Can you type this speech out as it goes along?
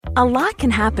A lot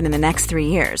can happen in the next 3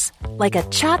 years. Like a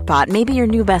chatbot may be your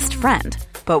new best friend.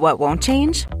 But what won't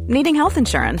change? Needing health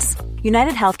insurance.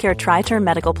 United Healthcare Tri-Term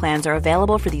Medical Plans are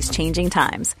available for these changing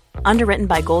times. Underwritten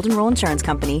by Golden Rule Insurance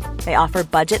Company, they offer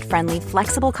budget-friendly,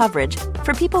 flexible coverage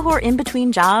for people who are in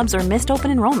between jobs or missed open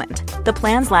enrollment. The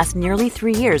plans last nearly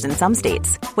 3 years in some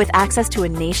states, with access to a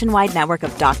nationwide network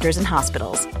of doctors and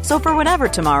hospitals. So for whatever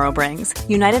tomorrow brings,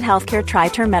 United Healthcare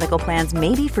Tri-Term Medical Plans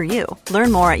may be for you.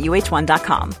 Learn more at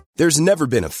uh1.com. There's never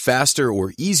been a faster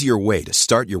or easier way to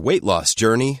start your weight loss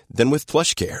journey than with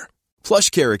PlushCare.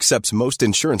 PlushCare accepts most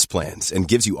insurance plans and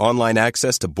gives you online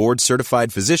access to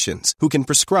board-certified physicians who can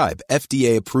prescribe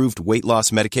FDA-approved weight loss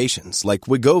medications like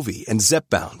Wegovy and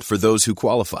Zepbound for those who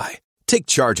qualify. Take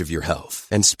charge of your health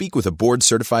and speak with a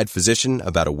board-certified physician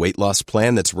about a weight loss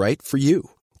plan that's right for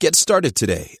you. Get started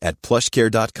today at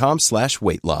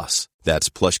plushcare.com/weight loss. That's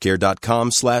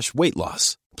plushcare.com/weight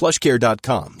loss.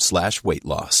 plushcare.com/weight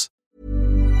loss.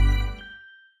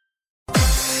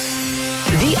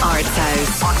 The Arts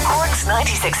House on Cork's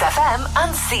 96 FM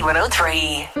and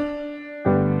C103.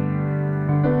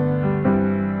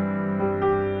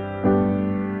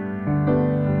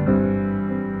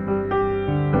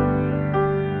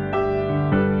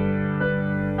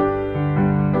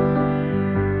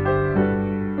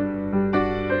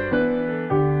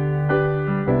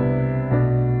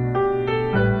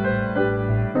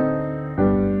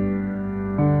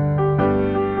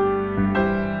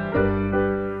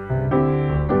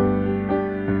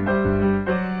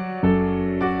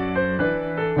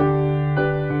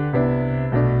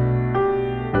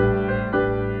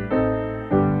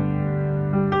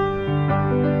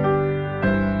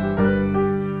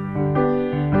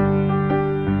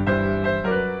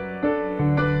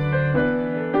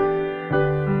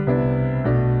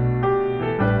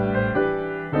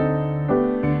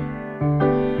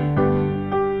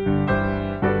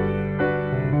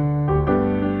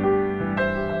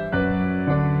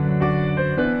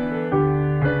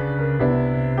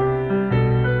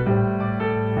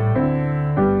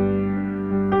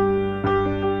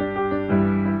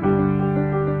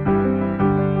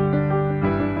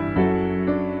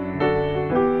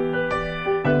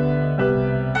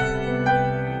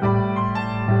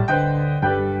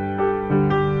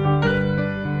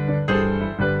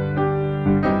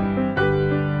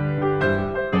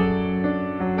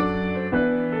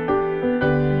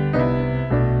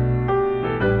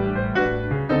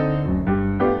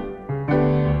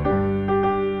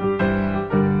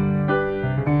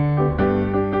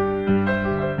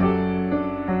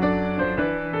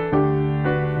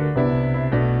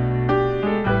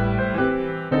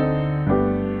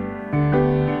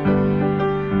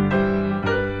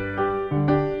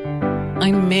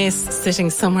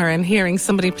 Sitting somewhere and hearing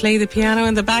somebody play the piano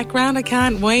in the background. I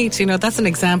can't wait. You know, that's an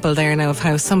example there now of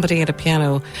how somebody at a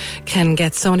piano can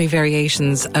get so many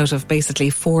variations out of basically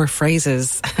 4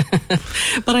 phrases.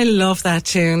 But I love that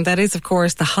tune. That is, of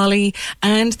course, the Holly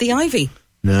and the Ivy.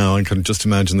 Now, I can just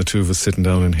imagine the two of us sitting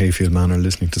down in Hayfield Manor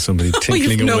listening to somebody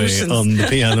tinkling away on the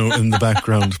piano in the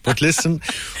background. But listen,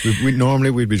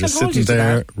 normally we'd be just sitting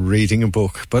there reading a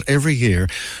book. But every year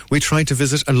we try to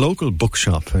visit a local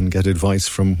bookshop and get advice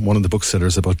from one of the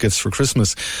booksellers about gifts for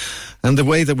Christmas. And the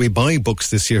way that we buy books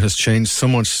this year has changed so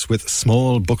much, with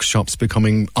small bookshops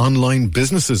becoming online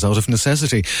businesses out of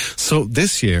necessity. So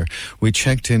this year we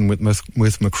checked in with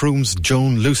Macroom's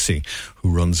Joan Lucy, who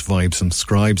runs Vibes and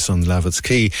Scribes on Lavitt's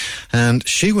Quay, and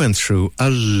she went through a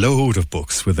load of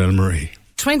books with Elle-Marie.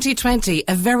 2020,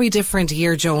 a very different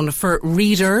year, Joan, for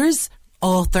readers,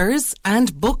 authors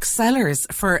and booksellers,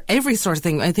 for every sort of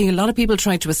thing. I think a lot of people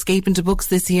tried to escape into books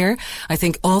this year. I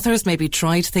think authors maybe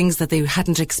tried things that they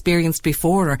hadn't experienced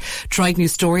before, or tried new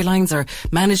storylines, or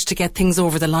managed to get things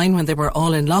over the line when they were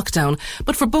all in lockdown.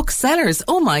 But for booksellers,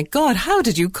 oh my God, how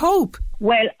did you cope?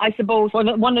 Well, I suppose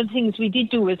one of the things we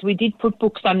did do is we did put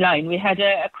books online. We had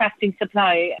a crafting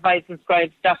supply,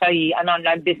 vibesandscribes.ie, an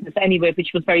online business anyway,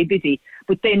 which was very busy.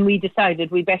 But then we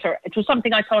decided it was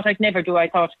something I thought I'd never do. I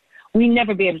thought we'll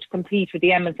never be able to compete with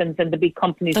the Amazons and the big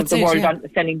companies of the world on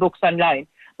selling books online.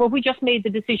 But we just made the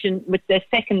decision with the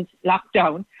second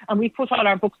lockdown, and we put all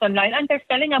our books online, and they're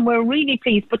selling, and we're really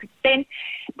pleased. But then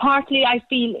partly I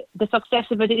feel the success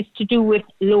of it is to do with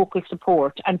local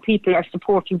support, and people are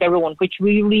supporting their own, which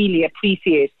we really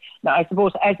appreciate. Now, I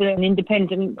suppose as an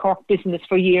independent Cork business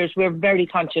for years, we're very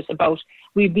conscious about,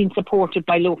 we've been supported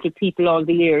by local people all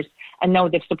the years. and now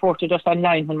they've supported us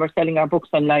online when we're selling our books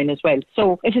online as well.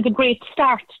 So it is a great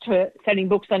start to selling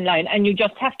books online, and you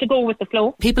just have to go with the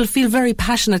flow. People feel very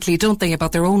passionately, don't they,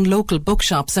 about their own local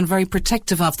bookshops and very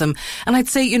protective of them. And I'd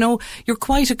say, you're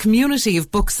quite a community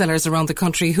of booksellers around the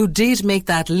country who did make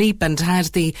that leap and had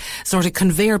the sort of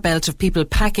conveyor belt of people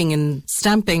packing and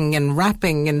stamping and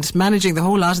wrapping and managing the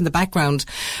whole lot in the background.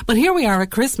 But here we are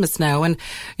at Christmas now, and,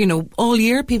 all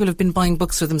year people have been buying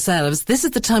books for themselves. This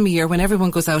is the time of year when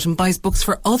everyone goes out and buys books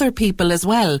for other people as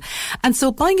well. And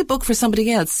so buying a book for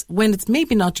somebody else, when it's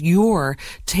maybe not your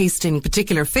taste in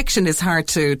particular fiction, is hard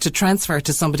to transfer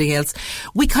to somebody else.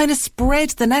 We kind of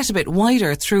spread the net a bit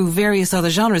wider through various other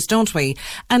genres, don't we?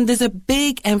 And there's a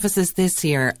big emphasis this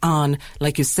year on,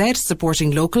 like you said,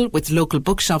 supporting local with local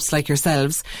bookshops like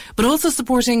yourselves, but also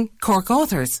supporting Cork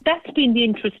authors. That's been the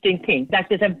interesting thing. That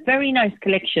there's a very nice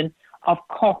collection of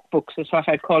Cork books, is what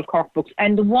I'd call Cork books.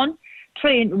 And the one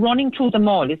train running through them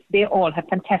all is they all have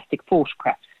fantastic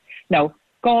photographs. Now,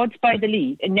 Gods by the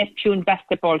Lee, a Neptune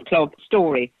Basketball Club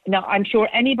story. Now, I'm sure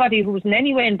anybody who's in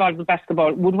any way involved with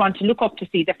basketball would want to look up to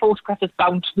see the photograph is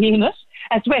bound to be in it,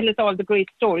 as well as all the great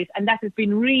stories, and that has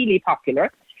been really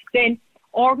popular. Then,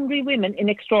 Ordinary Women in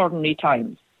Extraordinary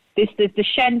Times. This is the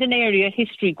Shandon Area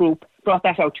History Group brought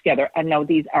that out together, and now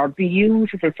these are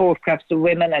beautiful photographs of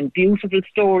women and beautiful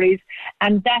stories,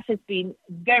 and that has been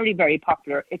very, very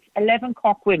popular. It's 11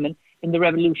 Cork women in the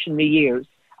Revolutionary years.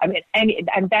 I mean,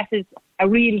 and that is a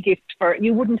real gift for,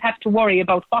 you wouldn't have to worry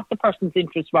about what the person's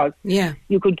interest was. Yeah.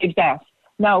 You could give that.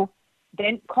 Now,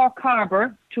 then Cork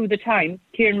Harbour, Through the Time,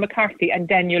 Kieran McCarthy and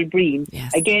Daniel Breen.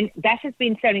 Yes. Again, that has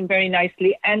been selling very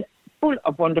nicely and full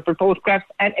of wonderful photographs.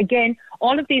 And again,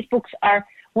 all of these books are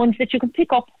ones that you can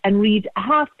pick up and read a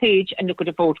half page and look at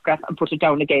a photograph and put it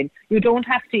down again. You don't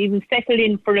have to even settle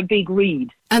in for a big read.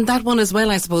 And that one as well,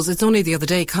 I suppose, it's only the other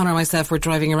day, Conor and myself were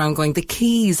driving around going, the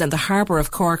quays and the harbour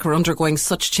of Cork are undergoing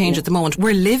such change at the moment.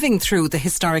 We're living through the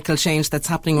historical change that's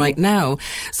happening right now.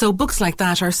 So books like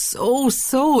that are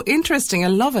so interesting. I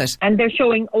love it. And they're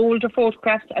showing older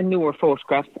photographs and newer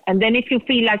photographs. And then if you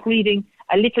feel like reading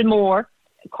a little more,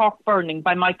 Cork Burning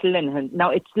by Michael Linehan.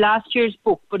 Now, it's last year's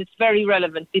book, but it's very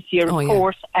relevant this year, of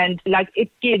course. And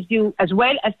it gives you, as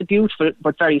well as the beautiful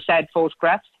but very sad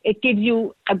photographs, it gives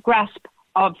you a grasp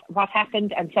of what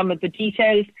happened and some of the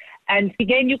details. And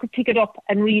again, you could pick it up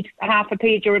and read half a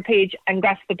page or a page and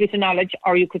grasp a bit of knowledge,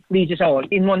 or you could read it all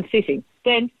in one sitting.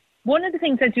 Then, one of the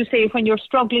things, as you say, when you're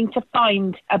struggling to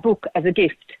find a book as a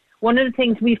gift, one of the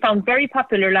things we found very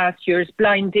popular last year is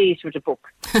Blind Date with a book.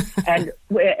 and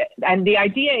the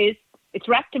idea is it's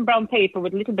wrapped in brown paper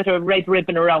with a little bit of red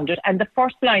ribbon around it, and the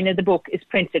first line of the book is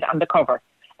printed on the cover.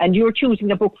 And you're choosing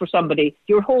a book for somebody.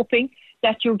 You're hoping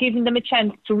that you're giving them a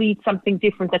chance to read something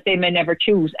different that they may never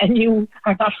choose, and you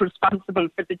are not responsible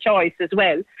for the choice as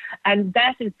well. And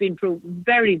that has been proved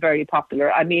very, very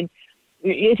popular. I mean,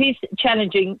 it is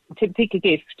challenging to pick a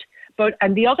gift.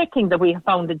 And the other thing that we have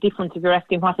found, the difference, if you're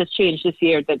asking what has changed this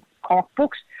year, the Cork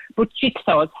books, but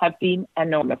jigsaws have been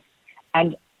enormous.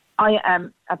 And I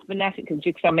am a fanatical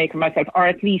jigsaw maker myself, or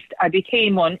at least I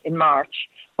became one in March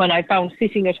when I found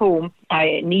sitting at home,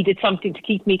 I needed something to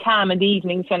keep me calm in the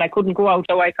evenings when I couldn't go out,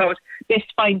 so I thought, best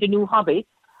find a new hobby.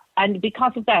 And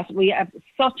because of that, we have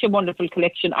such a wonderful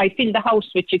collection. I fill the house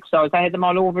with jigsaws. I have them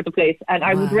all over the place, and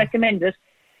I would recommend it.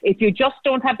 If you just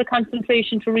don't have the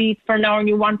concentration to read for an hour and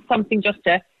you want something just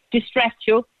to distract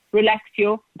you, relax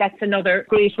you, that's another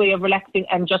great way of relaxing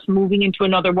and just moving into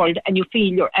another world, and you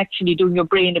feel you're actually doing your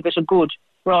brain a bit of good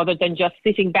rather than just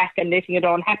sitting back and letting it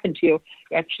all happen to you.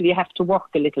 You actually have to work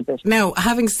a little bit. Now,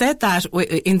 having said that,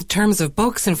 in terms of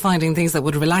books and finding things that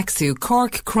would relax you,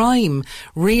 Cork Crime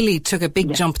really took a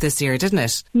big jump this year, didn't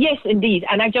it? Yes, indeed.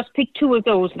 And I just picked two of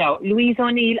those now. Louise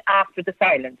O'Neill, After the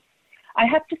Silence. I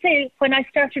have to say, when I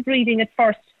started reading at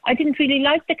first, I didn't really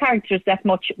like the characters that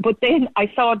much, but then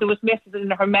I saw there was method in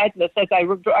her madness as I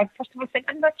first of all said,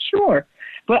 I'm not sure.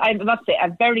 But I must say, a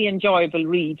very enjoyable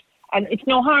read. And it's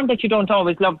no harm that you don't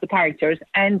always love the characters.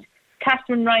 And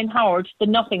Catherine Ryan Howard, The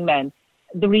Nothing Man,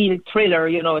 the real thriller,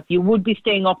 you would be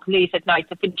staying up late at night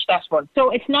to finish that one. So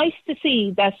it's nice to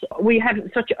see that we have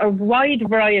such a wide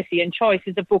variety and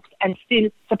choices of books and still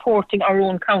supporting our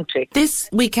own country. This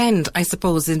weekend, I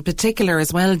suppose, in particular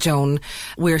as well, Joan,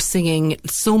 we're singing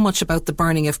so much about the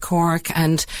burning of Cork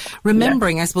and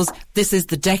remembering, I suppose, this is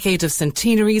the decade of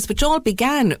centenaries, which all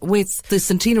began with the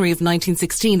centenary of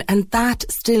 1916, and that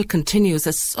still continues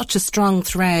as such a strong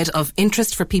thread of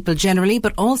interest for people generally,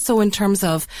 but also in terms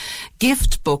of gifts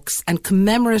gift books and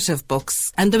commemorative books.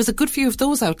 And there was a good few of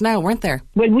those out now, weren't there?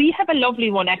 Well, we have a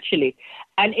lovely one, actually.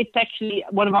 And it's actually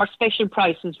one of our special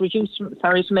prices, reduced,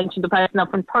 sorry to mention the price now,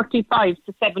 from $35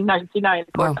 to $7.99.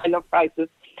 Of course, I love prices.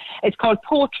 It's called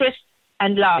Portraits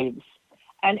and Lives.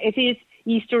 And it is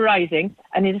Easter Rising,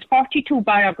 and it is 42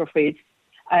 biographies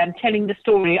telling the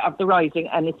story of the Rising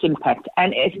and its impact.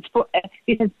 And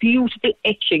it has beautiful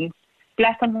etchings,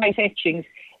 black and white etchings.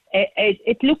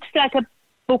 It looks like a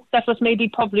book that was maybe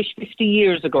published 50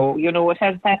 years ago. You know, it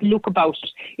has that look about it.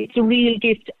 It's a real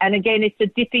gift. And again, it's a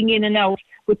dipping in and out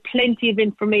with plenty of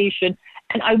information.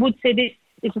 And I would say this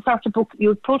is the sort of book you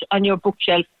would put on your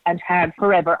bookshelf and have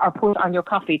forever, or put on your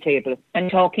coffee table.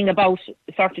 And talking about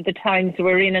sort of the times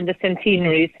we're in and the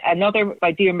centenaries, another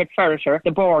by Diarmaid Ferriter,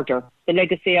 The Border, the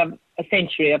legacy of a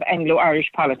century of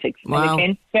Anglo-Irish politics. Wow. And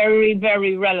again, very,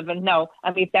 very relevant now.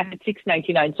 I mean, that's at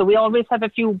 $6.99. So we always have a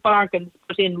few bargains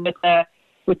put in with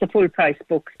the full price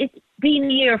books. It's been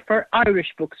a year for Irish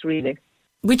books, really.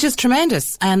 Which is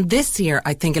tremendous. And this year,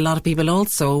 I think a lot of people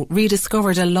also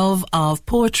rediscovered a love of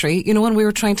poetry. You know, when we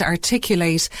were trying to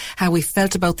articulate how we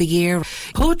felt about the year,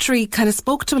 poetry kind of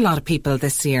spoke to a lot of people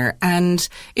this year, and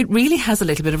it really has a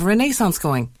little bit of a renaissance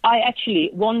going.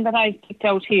 One that I picked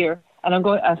out here, and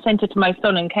I sent it to my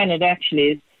son in Canada,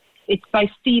 actually, it's by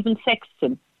Stephen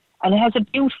Sexton, and it has a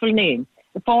beautiful name.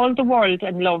 If All the World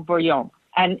and Love Were Young.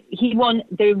 And he won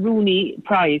the Rooney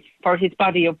Prize for his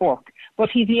body of work. But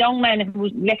he's a young man who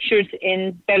lectures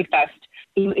in Belfast.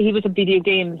 He was a video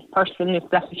game person, if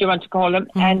that's what you want to call him.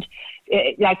 And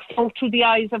so through the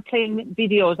eyes of playing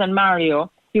videos and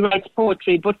Mario, he writes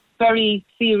poetry, but very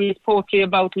serious poetry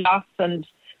about loss and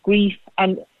grief,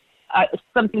 and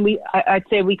something I'd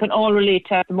say we can all relate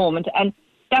to at the moment. And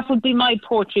that would be my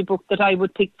poetry book that I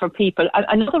would pick for people.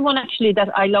 Another one, actually,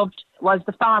 that I loved was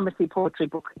the Pharmacy poetry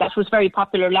book. That was very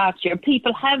popular last year.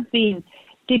 People have been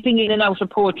dipping in and out of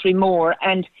poetry more.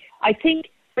 And I think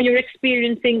when you're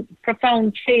experiencing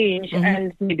profound change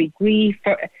and maybe grief,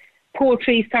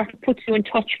 poetry sort of puts you in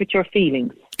touch with your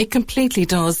feelings. It completely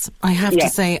does. I have to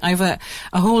say, I have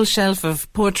a whole shelf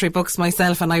of poetry books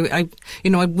myself, and I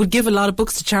would give a lot of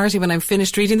books to charity when I'm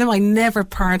finished reading them. I never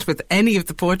part with any of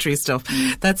the poetry stuff.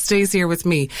 That stays here with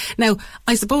me. Now,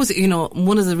 I suppose,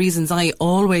 one of the reasons I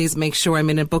always make sure I'm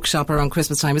in a bookshop around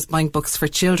Christmas time is buying books for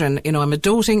children. I'm a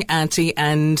doting auntie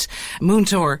and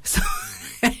Moontor, so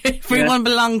everyone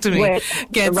belong to me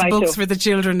gets books for the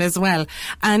children as well.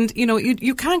 And,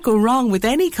 you can't go wrong with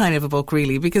any kind of a book,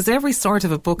 really, because every sort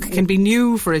of a book can be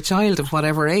new for a child of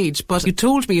whatever age. But you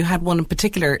told me you had one in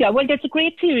particular. Yeah, well, there's a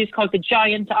great series called The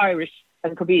Giant Irish.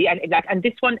 And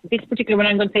this particular one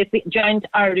I'm going to say is the Giant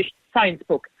Irish Science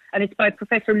Book. And it's by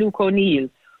Professor Luke O'Neill,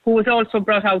 who has also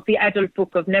brought out the adult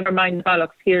book of Never Mind the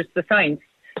Bollocks, Here's the Science.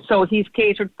 So he's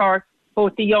catered for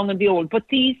both the young and the old. But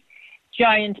these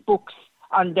giant books,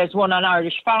 and there's one on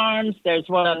Irish farms, there's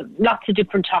one on lots of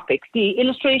different topics. The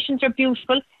illustrations are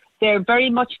beautiful. They're very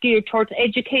much geared towards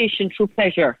education through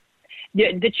pleasure.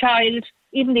 The child,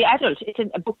 even the adult,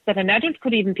 it's a book that an adult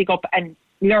could even pick up and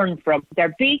learn from.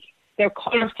 They're big, they're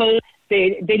colourful,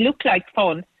 they look like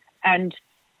fun, and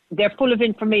they're full of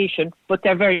information, but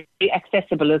they're very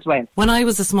accessible as well. When I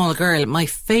was a small girl, my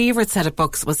favourite set of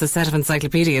books was the set of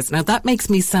encyclopedias. Now, that makes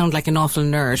me sound like an awful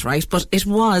nerd, right? But it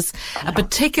was a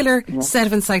particular set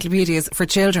of encyclopedias for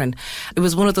children. It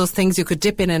was one of those things you could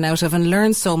dip in and out of and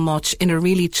learn so much in a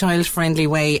really child-friendly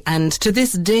way. And to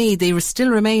this day, they still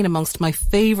remain amongst my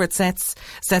favourite sets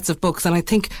of books. And I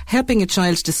think helping a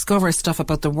child discover stuff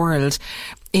about the world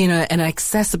in an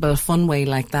accessible, fun way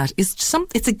like that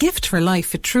it's a gift for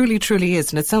life. It truly, truly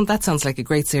is. And that sounds like a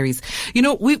great series.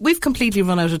 We've completely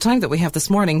run out of time that we have this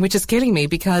morning, which is killing me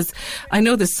because I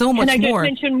know there's so much more. Can I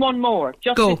just mention one more?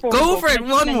 Go for it,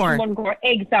 one more.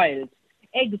 Exiles.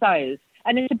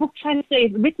 And it's a book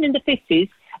written in the 50s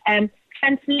and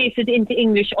translated into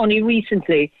English only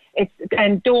recently. It's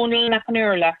Donal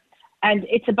McInerney, and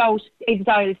it's about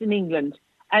exiles in England.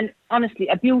 And honestly,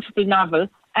 a beautiful novel,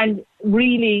 and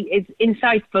really is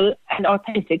insightful and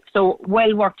authentic, so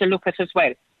well worth a look at as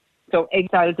well. So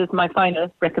Exiles is my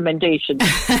final recommendation.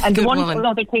 And one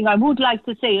other thing I would like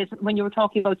to say is, when you were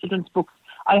talking about children's books,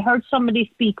 I heard somebody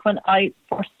speak when I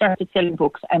first started selling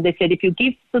books, and they said if you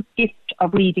give the gift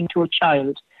of reading to a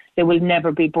child, they will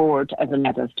never be bored as an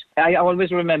adult. I always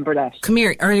remember that. Come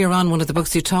here, earlier on, one of the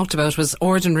books you talked about was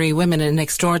Ordinary Women in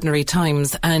Extraordinary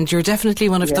Times, and you're definitely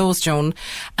one of those, Joan,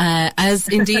 as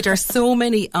indeed are so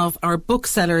many of our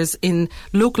booksellers in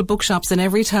local bookshops in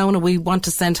every town, and we want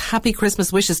to send happy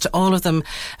Christmas wishes to all of them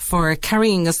for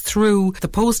carrying us through the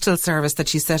postal service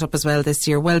that you set up as well this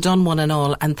year. Well done, one and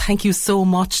all, and thank you so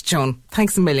much, Joan.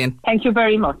 Thanks a million. Thank you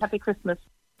very much. Happy Christmas.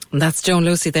 And that's Joan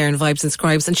Lucy there in Vibes and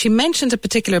Scribes. And she mentioned a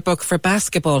particular book for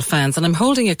basketball fans, and I'm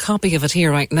holding a copy of it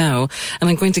here right now, and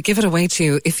I'm going to give it away to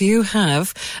you. If you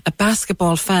have a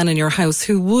basketball fan in your house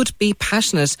who would be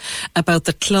passionate about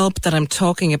the club that I'm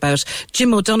talking about,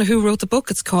 Jim O'Donoghue wrote the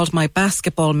book. It's called My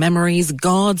Basketball Memories,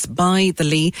 Gods by the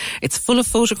Lee. It's full of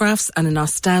photographs and a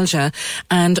nostalgia.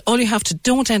 And all you have to,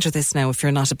 don't enter this now if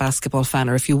you're not a basketball fan,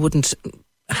 or if you wouldn't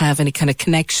have any kind of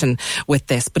connection with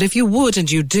this. But if you would,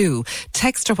 and you do,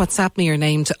 text or WhatsApp me your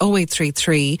name to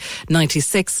 0833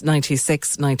 96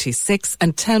 96 96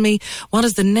 and tell me what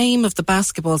is the name of the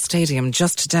basketball stadium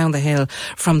just down the hill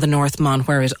from the North Mon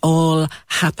where it all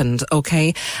happened,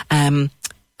 okay? And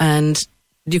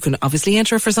you can obviously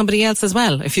enter for somebody else as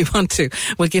well if you want to.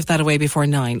 We'll give that away before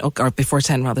 9, or before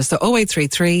 10 rather. So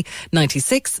 0833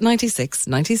 96 96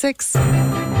 96.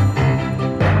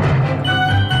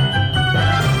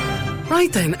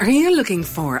 Right then, are you looking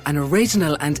for an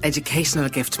original and educational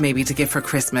gift maybe to give for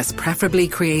Christmas, preferably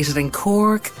created in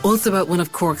Cork, also about one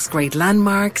of Cork's great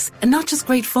landmarks, and not just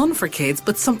great fun for kids,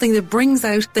 but something that brings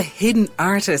out the hidden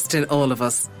artist in all of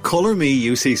us? Colour Me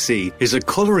UCC is a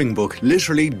colouring book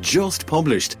literally just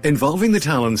published, involving the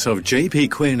talents of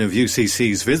JP Quinn of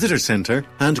UCC's Visitor Centre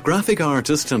and graphic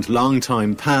artist and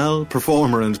long-time pal,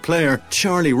 performer and player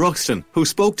Charlie Ruxton, who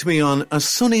spoke to me on a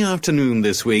sunny afternoon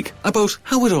this week about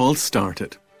how it all started.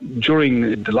 During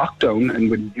the lockdown and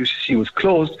when UCC was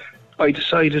closed, I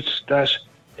decided that,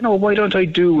 why don't I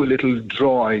do a little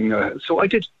drawing? So I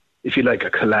did, if you like, a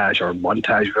collage or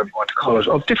montage, whatever you want to call it,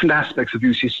 of different aspects of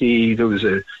UCC. There was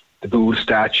the Bull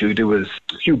statue, there was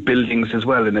a few buildings as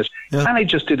well in it. Yeah. And I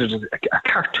just did it as a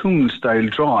cartoon-style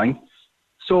drawing.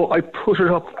 So I put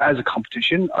it up as a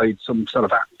competition. I had some sort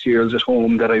of art materials at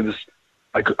home that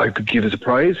I could give as a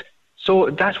prize. So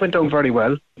that went down very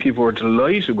well. People were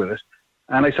delighted with it.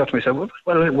 And I thought to myself,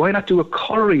 well, why not do a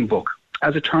colouring book?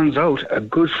 As it turns out, a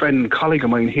good friend and colleague of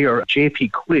mine here,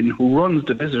 JP Quinn, who runs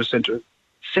the Visitor Centre,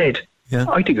 said,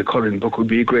 I think a colouring book would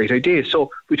be a great idea.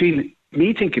 So between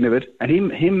me thinking of it and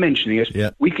him mentioning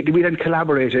it, we then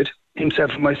collaborated,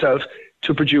 himself and myself,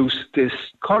 to produce this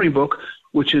colouring book,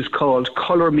 which is called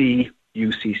Colour Me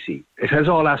UCC. It has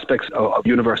all aspects of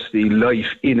university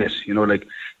life in it, like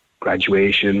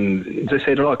graduation. As I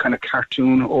say, they're all kind of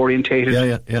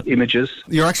cartoon-orientated images.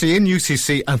 You're actually in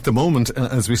UCC at the moment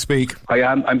as we speak. I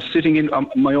am. I'm sitting on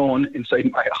my own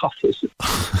inside my office.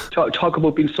 Talk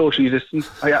about being socially distanced.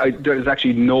 There's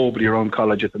actually nobody around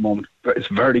college at the moment. It's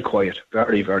very quiet.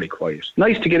 Very, very quiet.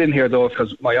 Nice to get in here, though,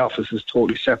 because my office is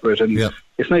totally separate, and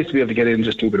it's nice to be able to get in and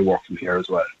just do a bit of work from here as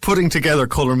well. Putting together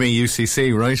Colour Me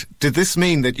UCC, right? Did this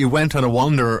mean that you went on a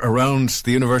wander around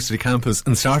the university campus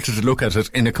and started to look at it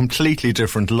in a completely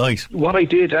different light? What I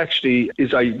did actually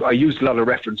is I used a lot of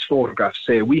reference photographs.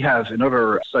 Say we have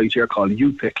another site here called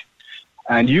UPic,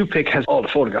 and UPic has all the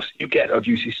photographs you get of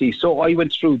UCC. So I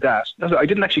went through that. I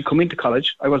didn't actually come into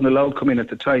college. I wasn't allowed to come in at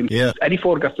the time. Yeah. Any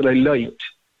photograph that I liked,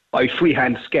 I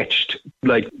freehand sketched.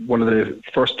 Like one of the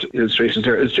first illustrations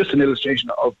there is just an illustration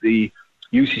of the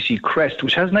UCC crest,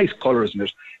 which has nice colours in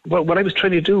it. But what I was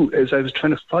trying to do is I was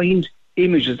trying to find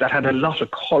images that had a lot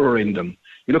of colour in them.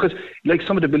 Because like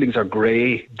some of the buildings are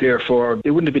grey, therefore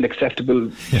they wouldn't have been acceptable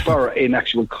for an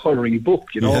actual colouring book,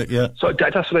 So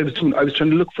that's what I was doing. I was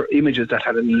trying to look for images that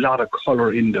had a lot of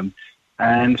colour in them.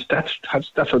 And that's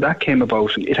how that came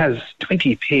about. It has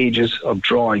 20 pages of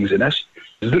drawings in it.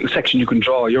 There's a little section you can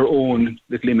draw your own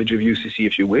little image of UCC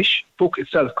if you wish. The book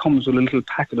itself comes with a little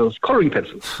packet of colouring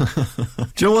pencils.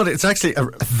 Do you know what? It's actually a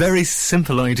very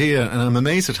simple idea, and I'm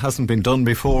amazed it hasn't been done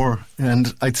before.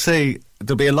 And I'd say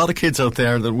there'll be a lot of kids out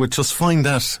there that would just find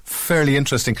that fairly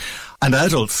interesting, and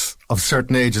adults of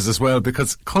certain ages as well,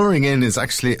 because colouring in is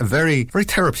actually a very, very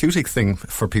therapeutic thing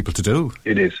for people to do.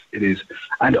 It is.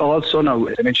 And also now,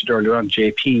 as I mentioned earlier on,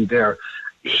 JP there,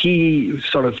 he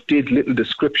sort of did little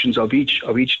descriptions of each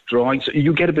drawing, so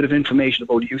you get a bit of information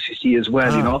about UCC as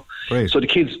well. Great. So the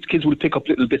kids will pick up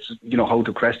little bits of how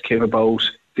the crest came about,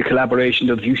 the collaboration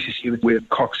of UCC with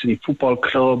Cork City Football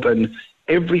Club, and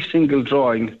every single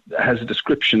drawing has a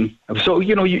description. So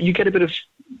you get a bit of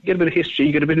history,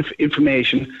 you get a bit of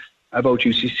information about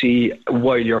UCC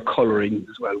while you're colouring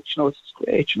as well. Which, it's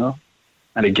great.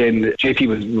 And again,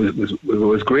 JP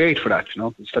was great for that, you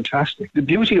know. It's fantastic. The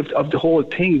beauty of the whole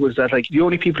thing was that, like, the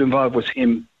only people involved was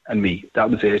him and me. That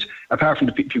was it. Apart from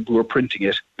the people who were printing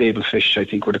it, Babelfish, I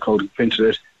think, were the code who printed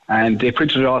it. And they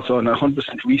printed it also on 100%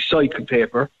 recycled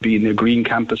paper, being the green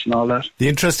campus and all that. The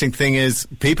interesting thing is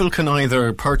people can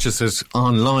either purchase it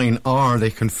online or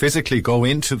they can physically go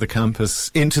into the campus,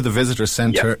 into the visitor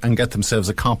centre and get themselves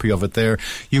a copy of it there.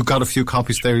 You got a few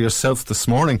copies there yourself this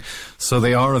morning, so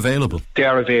they are available. They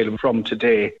are available from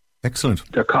today.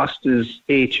 Excellent. Their cost is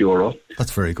 €8.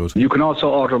 That's very good. You can also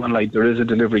order them online. There is a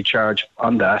delivery charge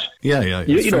on that. Yeah.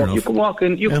 You know, you can walk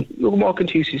in. You can walk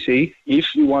into UCC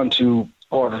if you want to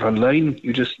order it online.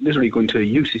 You just literally go into a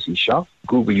UCC shop,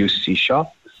 Google UCC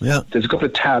shop. Yeah. There's a couple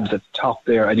of tabs at the top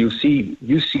there, and you'll see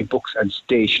UCC books and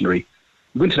stationery.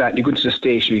 You go into that, and you go into the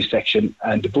stationery section,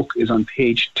 and the book is on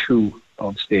page 2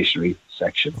 of the stationery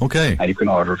section. Okay. And you can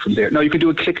order it from there. Now, you can do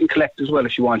a click and collect as well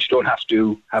if you want. You don't have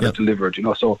to have it delivered, you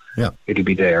know, so it'll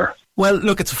be there. Well,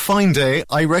 look, it's a fine day.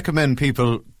 I recommend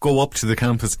people go up to the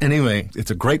campus anyway. It's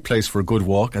a great place for a good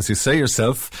walk, as you say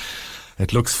yourself.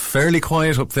 It looks fairly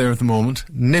quiet up there at the moment.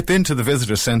 Nip into the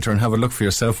visitor centre and have a look for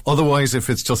yourself. Otherwise,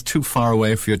 if it's just too far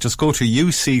away for you, just go to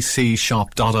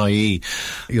uccshop.ie.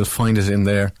 You'll find it in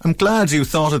there. I'm glad you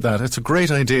thought of that. It's a great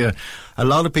idea. A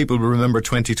lot of people will remember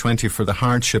 2020 for the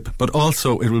hardship, but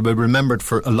also it will be remembered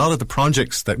for a lot of the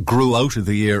projects that grew out of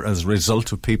the year as a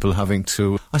result of people having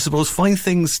to, I suppose, find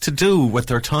things to do with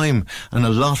their time. And a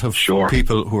lot of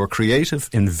people who are creative,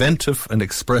 inventive and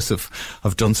expressive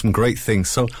have done some great things.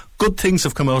 So good things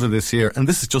have come out of this year, and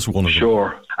this is just one of them.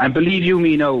 Sure. And believe you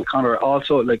me now, Conor,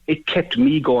 also, like, it kept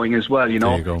me going as well, you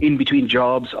know. In between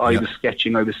jobs, I was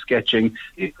sketching.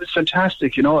 It was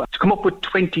fantastic, you know. To come up with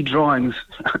 20 drawings,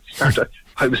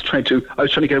 I was trying to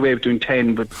get away with doing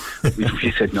 10, but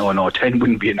we said, no, 10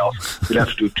 wouldn't be enough. We'd have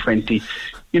to do 20.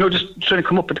 You know, just trying to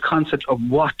come up with the concept of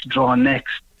what to draw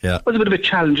next. Yeah. It was a bit of a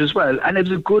challenge as well, and it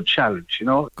was a good challenge, you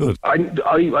know. Good. I'm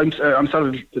sort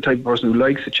of the type of person who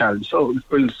likes a challenge, so it was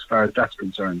brilliant as far as that's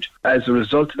concerned. As a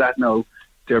result of that now,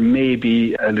 there may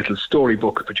be a little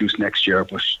storybook produced next year,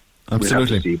 but absolutely. we'll have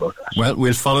to see about that. Well,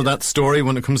 we'll follow that story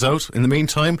when it comes out. In the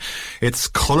meantime, it's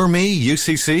Colour Me,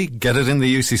 UCC. Get it in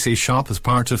the UCC shop as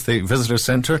part of the visitor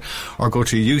centre, or go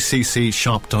to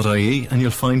uccshop.ie and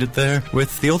you'll find it there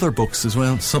with the other books as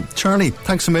well. So, Charlie,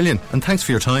 thanks a million, and thanks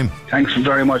for your time. Thanks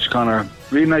very much, Conor.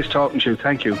 Really nice talking to you.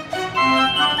 Thank you.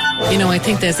 You know, I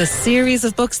think there's a series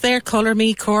of books there, Colour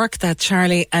Me Cork, that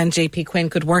Charlie and JP Quinn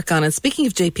could work on. And speaking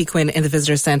of JP Quinn in the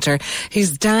visitor centre,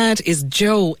 his dad is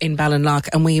Joe in Ballinlough,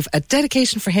 and we've a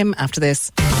dedication for him after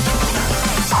this.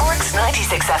 Cork's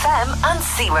 96 FM and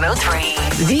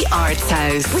C103. The Arts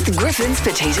House with Griffin's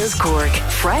Potatoes Cork.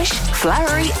 Fresh,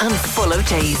 flowery and full of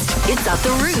taste. It's at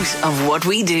the root of what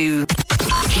we do.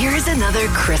 Here's another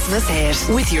Christmas hit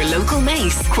with your local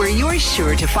Mace, where you're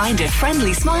sure to find a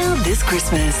friendly smile this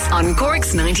Christmas on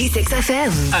Cork's 96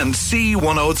 FM and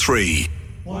C103.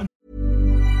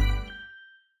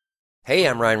 Hey,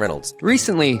 I'm Ryan Reynolds.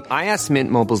 Recently, I asked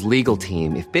Mint Mobile's legal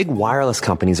team if big wireless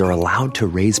companies are allowed to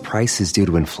raise prices due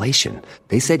to inflation.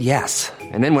 They said yes.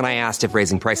 And then when I asked if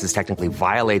raising prices technically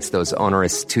violates those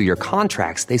onerous 2-year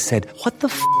contracts, they said, "What the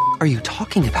f*** are you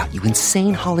talking about, you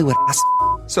insane Hollywood ass?"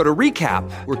 So to recap,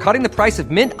 we're cutting the price of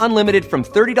Mint Unlimited from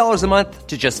 $30 a month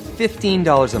to just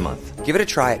 $15 a month. Give it a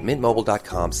try at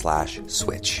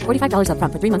mintmobile.com/switch. $45 up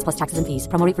front for 3 months plus taxes and fees.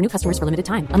 Promo rate for new customers for limited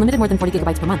time. Unlimited more than 40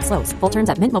 gigabytes per month. Slows full terms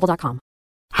at mintmobile.com.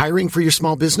 Hiring for your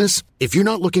small business? If you're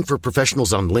not looking for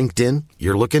professionals on LinkedIn,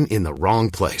 you're looking in the wrong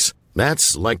place.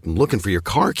 That's like looking for your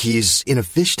car keys in a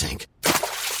fish tank.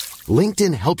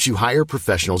 LinkedIn helps you hire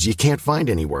professionals you can't find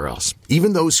anywhere else,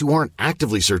 even those who aren't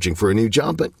actively searching for a new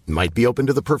job but might be open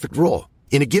to the perfect role.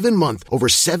 In a given month, over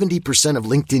 70% of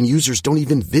LinkedIn users don't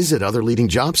even visit other leading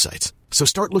job sites. So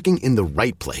start looking in the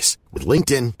right place. With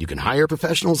LinkedIn, you can hire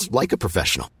professionals like a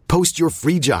professional. Post your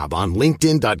free job on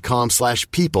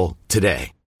linkedin.com/people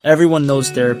today. Everyone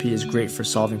knows therapy is great for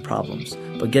solving problems,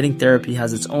 but getting therapy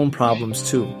has its own problems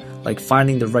too, like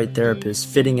finding the right therapist,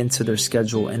 fitting into their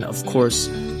schedule, and of course,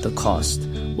 the cost.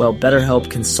 Well,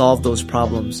 BetterHelp can solve those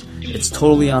problems. It's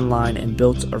totally online and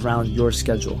built around your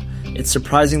schedule. It's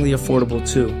surprisingly affordable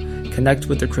too. Connect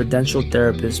with a credentialed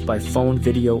therapist by phone,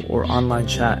 video, or online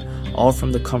chat, all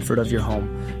from the comfort of your home.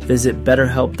 Visit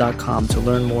BetterHelp.com to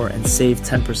learn more and save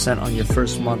 10% on your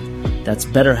first month. That's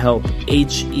BetterHelp,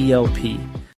 H-E-L-P.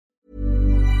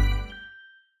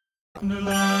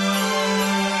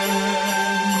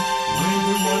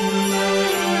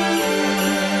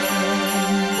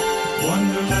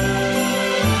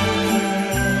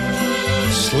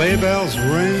 Sleigh bells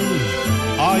ring,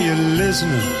 are you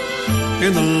listening?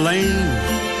 in the lane,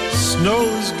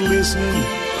 snow's glistening,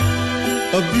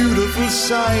 a beautiful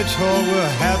sight. Oh,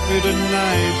 we're happy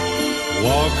tonight,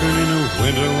 walking in a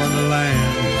winter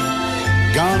wonderland.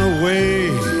 Gone away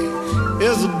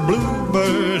is a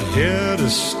bluebird, here to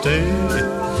stay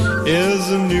is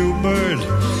a new bird.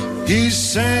 He's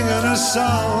singing a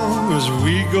song as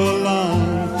we go along,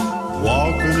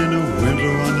 walking in a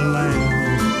winter wonderland.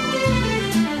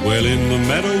 Well, in the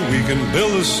meadow we can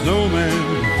build a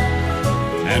snowman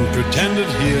and pretend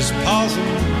that he is Parson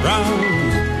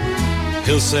Brown.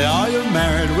 He'll say, are you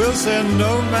married? We'll say,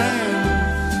 no,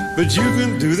 man, but you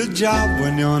can do the job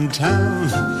when you're in town.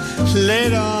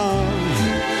 Later on,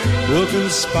 we'll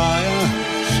conspire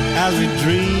as we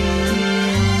dream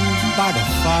by the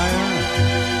fire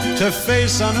to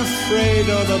face unafraid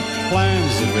all the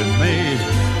plans that we've made,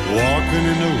 walking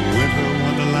in a winter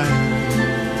wonderland.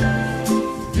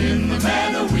 In the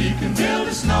meadow we can build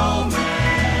a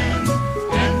snowman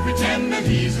and pretend that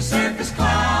he's a circus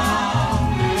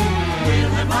clown. We'll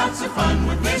have lots of fun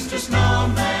with Mr.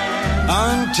 Snowman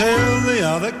until the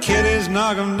other kiddies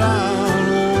knock him down.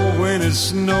 Oh, when it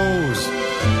snows,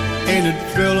 ain't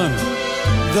it thrilling?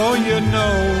 Though your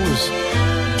nose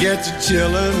gets a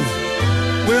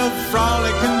chillin', we'll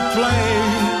frolic and play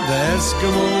the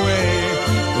Eskimo way,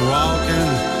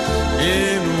 walking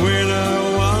in winter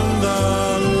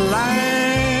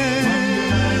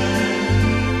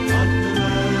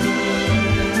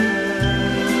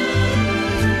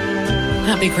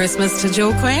Happy Christmas to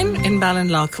Joe Quinn in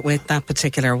Ballinlough with that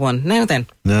particular one. Now then.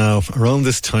 Now, around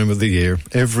this time of the year,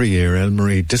 every year,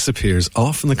 Ellen-Marie disappears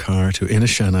off in the car to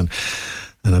Inishannon,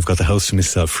 and I've got the house to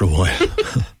myself for a while,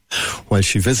 while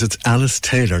she visits Alice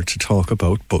Taylor to talk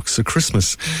about books at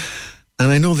Christmas. And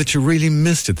I know that you really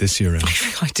missed it this year, Ellen.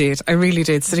 I did. I really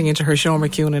did, sitting into her Sean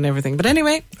McEwen and everything. But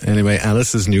anyway,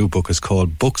 Alice's new book is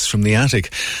called Books from the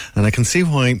Attic. And I can see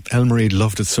why Ellen-Marie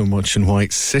loved it so much and why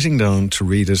sitting down to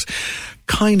read it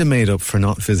kind of made up for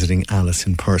not visiting Alice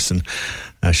in person,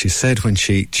 as she said when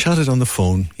she chatted on the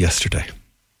phone yesterday.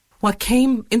 What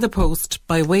came in the post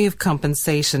by way of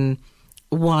compensation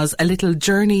was a little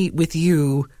journey with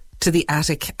you to the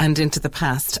attic and into the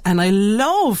past. And I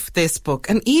love this book.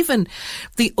 And even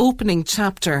the opening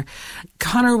chapter,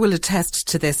 Connor will attest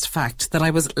to this fact, that I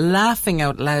was laughing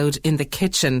out loud in the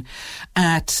kitchen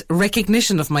at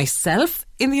recognition of myself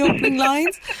in the opening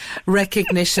lines,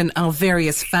 recognition of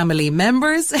various family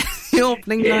members in the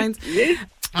opening lines. Yes.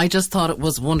 I just thought it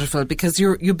was wonderful because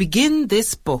you begin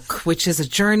this book, which is a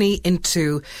journey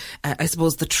into, I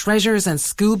suppose, the treasures and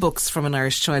school books from an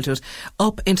Irish childhood,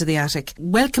 up into the attic,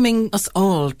 welcoming us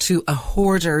all to a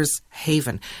hoarder's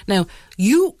haven. Now,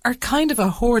 you are kind of a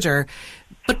hoarder,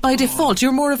 but by default,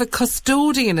 you're more of a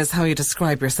custodian is how you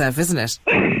describe yourself, isn't it?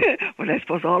 Well, I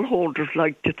suppose all hoarders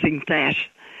like to think that.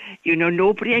 You know,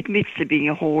 nobody admits to being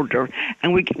a hoarder,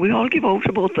 and we all give out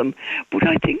about them. But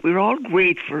I think we're all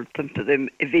grateful to them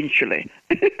eventually.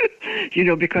 You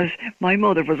know, because my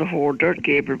mother was a hoarder,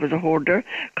 Gabriel was a hoarder,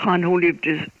 Con, who lived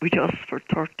with us for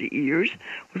 30 years,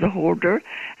 was a hoarder,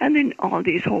 and then all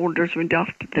these hoarders went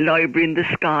off to the library in the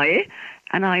sky,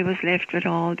 and I was left with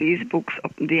all these books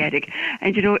up in the attic.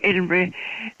 And you know, Edinburgh,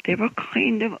 they were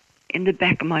kind of in the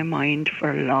back of my mind for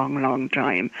a long, long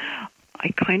time. I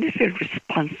kind of felt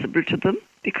responsible to them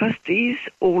because these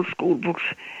old school books,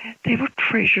 they were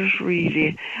treasures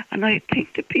really. And I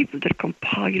think the people that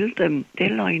compiled them, they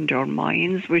lined our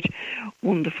minds with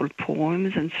wonderful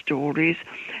poems and stories.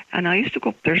 And I used to go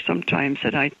up there sometimes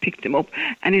and I'd pick them up.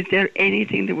 And is there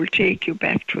anything that will take you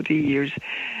back through the years,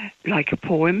 like a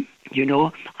poem? You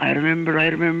know, I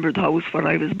remember the house where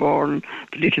I was born,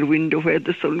 the little window where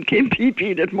the sun came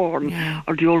peeping that morning, yeah.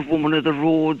 Or the old woman of the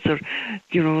roads, or,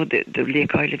 you know, the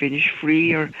Lake Isle of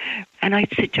Innisfree, and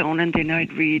I'd sit down and then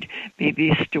I'd read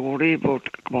maybe a story about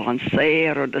Gwan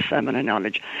Sayre or the Salmon of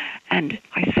Knowledge. And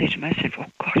I say to myself,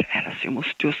 oh God, Alice, you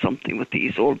must do something with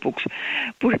these old books.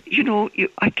 But, you know,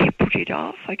 I kept putting it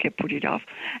off.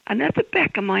 And at the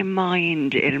back of my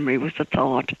mind, Elmer, was the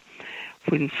thought,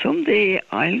 when someday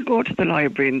I'll go to the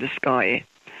library in the sky,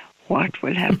 what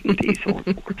will happen to these old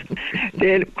books?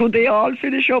 Could they all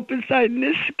finish up inside in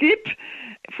a skip?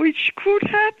 Which could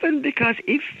happen, because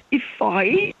if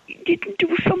I didn't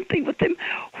do something with them,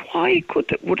 why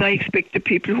would I expect the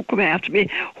people who come after me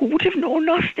who would have no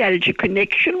nostalgic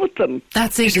connection with them?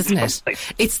 That's it, isn't it?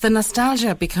 It's the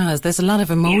nostalgia, because there's a lot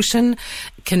of emotion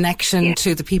connection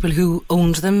to the people who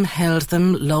owned them, held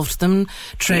them, loved them,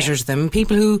 treasured them,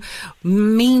 people who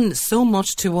mean so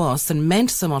much to us and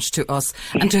meant so much to us,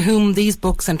 and to whom these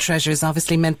books and treasures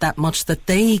obviously meant that much that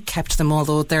they kept them all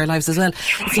through their lives as well.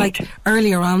 It's like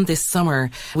earlier on this summer,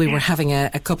 we were having a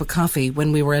cup of coffee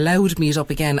when we were allowed to meet up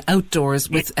again outdoors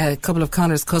with a couple of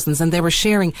Connor's cousins, and they were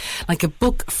sharing like a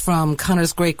book from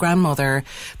Connor's great-grandmother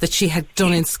that she had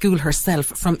done in school herself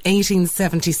from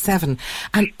 1877.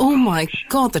 And oh my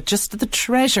God, just the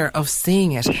treasure of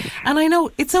seeing it. And I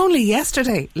know it's only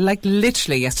yesterday, like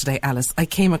literally yesterday, Alice, I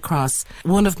came across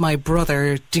one of my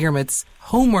brother Diarmuid's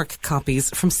homework copies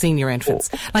from senior infants.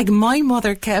 Like my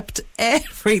mother kept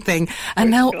everything,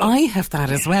 and now I have that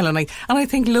as well. And I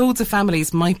think loads of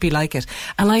families might be like it.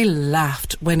 And I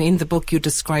laughed when in the book you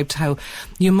described how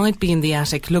you might be in the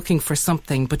attic looking for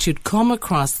something, but you'd come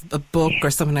across a book or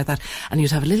something like that, and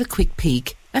you'd have a little quick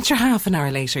peek. And sure, half an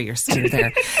hour later, you're still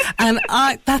there. And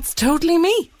that's totally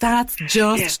me. That's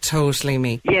just totally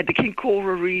me. Yeah, the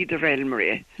Kincora Reader,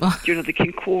 Elmarie. Oh. You know, the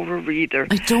Kincora Reader.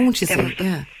 I don't, you see,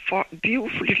 yeah.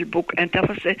 Beautiful little book, and that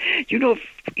was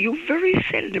you very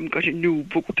seldom got a new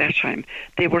book that time.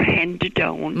 They were handed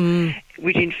down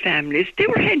within families. They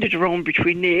were handed around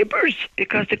between neighbours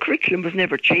because the curriculum was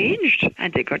never changed,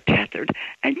 and they got tattered,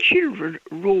 and children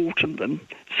wrote on them.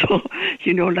 So,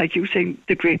 like you saying,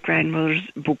 the great-grandmother's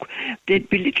book, there'd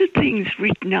be little things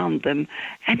written on them,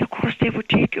 and of course they would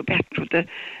take you back to the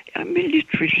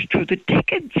literature, to the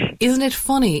decades. Isn't it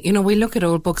funny? We look at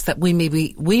old books that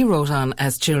we wrote on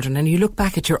as children, and you look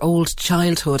back at your old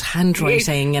childhood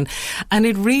handwriting, and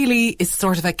it really is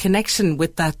sort of a connection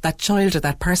with that child or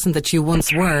that person that you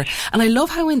once were. And I love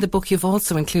how in the book you've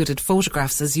also included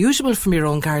photographs as usual from your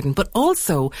own garden, but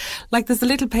also like there's a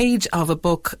little page of a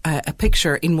book, a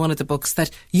picture in one of the books that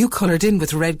you coloured in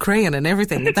with red crayon and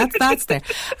everything. That's there.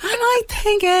 And I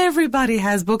think everybody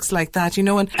has books like that,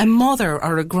 and a mother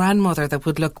or a grandmother that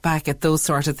would look back at those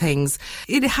sort of things.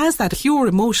 It has that pure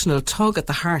emotional tug at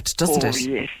the heart, doesn't it?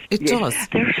 Yes. It does.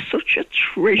 They're such a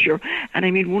treasure. And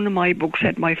I mean, one of my books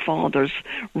had my father's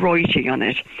writing on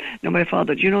it. Now, my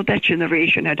father, that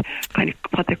generation had kind of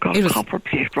what they call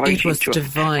copperplate writing. It was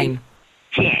divine.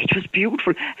 Yeah, it was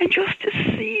beautiful. And just to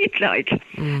see it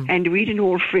and we had an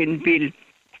old friend, Bill.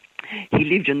 He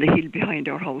lived on the hill behind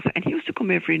our house, and he used to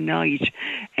come every night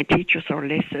and teach us our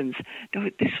lessons. Now,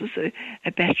 this was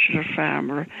a bachelor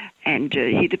farmer, and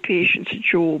he had the patience of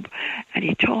Job, and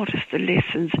he taught us the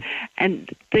lessons. And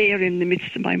there in the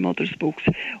midst of my mother's books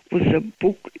was a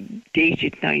book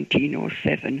dated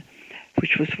 1907,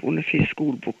 which was one of his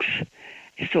school books.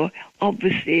 So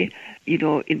obviously,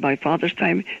 in my father's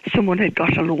time, someone had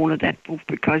got a loan of that book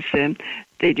because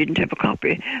they didn't have a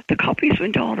copy. The copies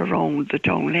went all around the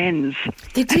townlands.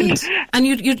 They did. And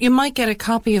you might get a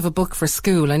copy of a book for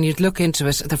school, and you'd look into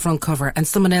it at the front cover, and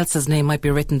someone else's name might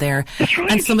be written there. That's right.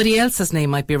 And somebody else's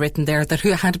name might be written there that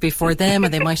who had before them,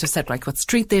 and they might have said like what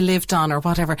street they lived on or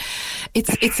whatever.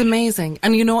 It's amazing.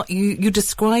 And you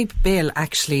describe Bill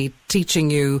actually teaching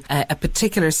you a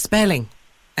particular spelling.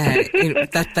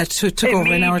 That took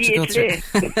over an hour to go through.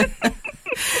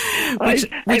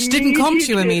 which didn't come to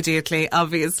you immediately,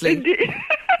 obviously.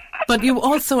 But you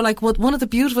also, one of the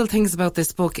beautiful things about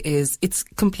this book is it's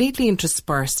completely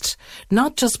interspersed,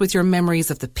 not just with your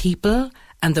memories of the people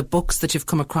and the books that you've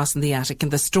come across in the attic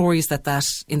and the stories that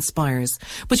inspires,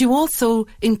 but you also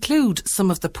include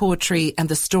some of the poetry and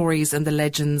the stories and the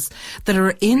legends that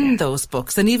are in those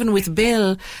books. And even with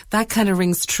Bill, that kind of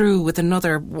rings true with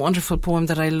another wonderful poem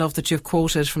that I love that you've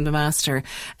quoted from the Master.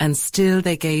 And still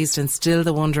they gazed and still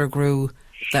the wonder grew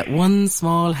that one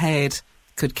small head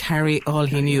could carry all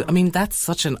he knew. I mean, that's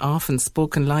such an often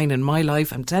spoken line in my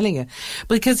life, I'm telling you.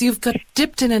 Because you've got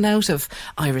dipped in and out of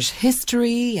Irish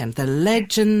history and the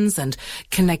legends and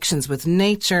connections with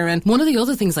nature. And one of the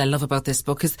other things I love about this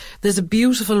book is there's a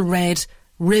beautiful red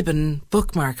ribbon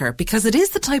bookmarker, because it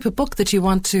is the type of book that you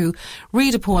want to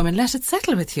read a poem and let it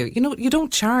settle with you. You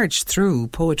don't charge through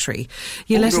poetry.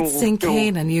 You let it sink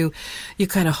in, and you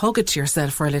kind of hug it to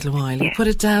yourself for a little while. You put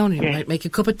it down, and you might make a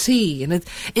cup of tea, and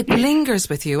it lingers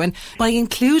with you. And by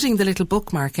including the little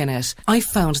bookmark in it, I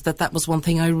found that was one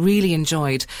thing I really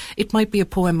enjoyed. It might be a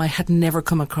poem I had never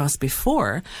come across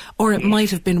before, or it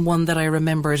might have been one that I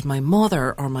remembered my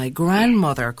mother or my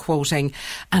grandmother quoting,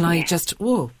 and I just,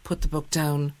 put the book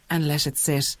down and let it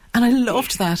sit. And I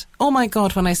loved that. Oh my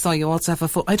God, when I saw you also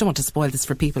have I don't want to spoil this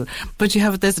for people, but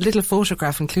there's a little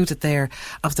photograph included there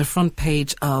of the front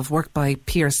page of work by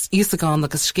Pierce Isagon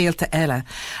like a scale to Ella.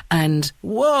 And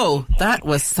whoa, that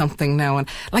was something now. And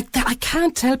like that, I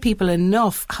can't tell people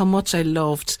enough how much I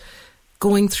loved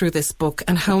going through this book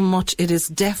and how much it is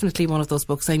definitely one of those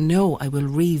books I know I will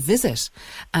revisit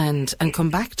and come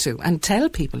back to and tell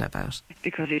people about.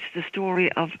 Because it's the story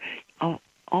of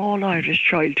all Irish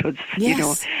childhoods, yes. you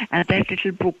know, and that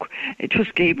little book, it was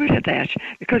Gabriel at that,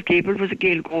 because Gabriel was a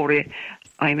Gaeilgeoirí.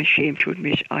 I'm ashamed to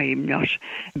admit I am not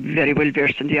very well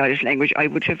versed in the Irish language. I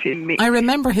would have him. I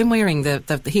remember him wearing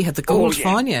he had the gold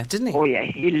fáinne, didn't he? Oh yeah,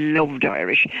 he loved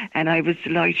Irish, and I was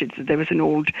delighted that there was an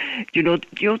old, you know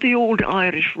the old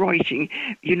Irish writing,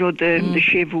 you know the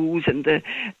chevues and the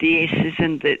s's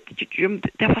and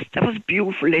that was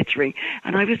beautiful lettering,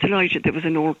 and I was delighted there was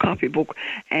an old copybook,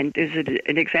 and there's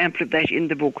an example of that in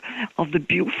the book of the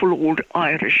beautiful old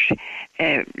Irish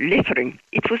lettering.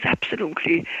 It was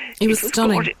absolutely. It was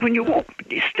stunning. When you walk,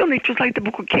 it's stunning. It was like the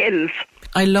Book of Kells.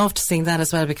 I loved seeing that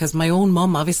as well, because my own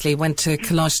mum obviously went to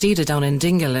Colástíde down in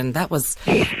Dingle, and that was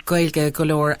Gaeilge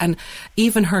galore. And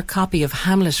even her copy of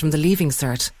Hamlet from the Leaving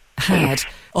Cert had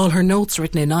all her notes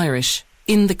written in Irish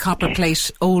in the copper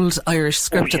plate old Irish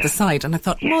script at the side, and I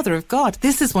thought, Mother of God,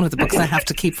 this is one of the books I have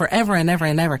to keep forever and ever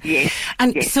and ever.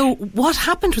 So what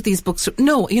happened with these books?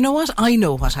 No, you know what? I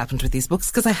know what happened with these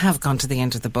books because I have gone to the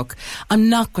end of the book. I'm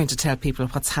not going to tell people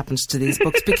what's happened to these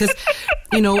books because,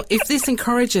 you know, if this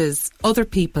encourages other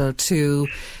people to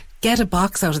get a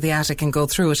box out of the attic and go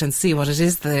through it and see what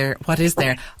is there,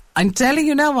 I'm telling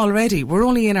you now already, we're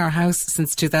only in our house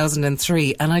since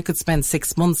 2003, and I could spend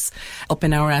 6 months up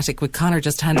in our attic with Connor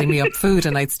just handing me up food,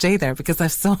 and I'd stay there because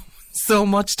I've so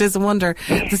much. It's a wonder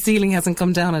the ceiling hasn't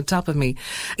come down on top of me.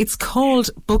 It's called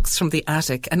Books from the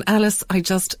Attic, and Alice, I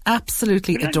just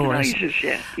absolutely adore it.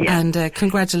 Yeah. And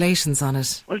congratulations on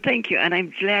it. Well, thank you, and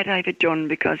I'm glad I have it done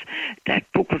because that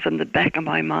book was on the back of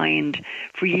my mind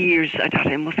for years. I thought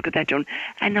I must get that done,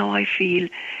 and now I feel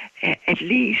at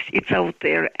least it's out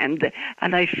there, and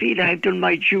I feel I've done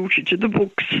my duty to the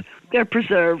books. They're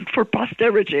preserved for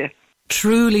posterity.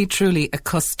 Truly, truly a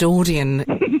custodian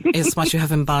is what you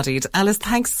have embodied. Alice,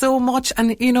 thanks so much.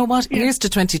 And you know what? Here's to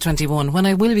 2021 when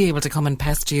I will be able to come and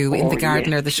pest you in the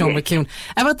garden or the Sean McCune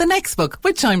about the next book,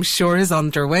 which I'm sure is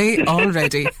underway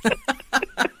already.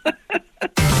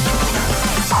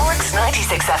 Cork's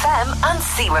 96 FM and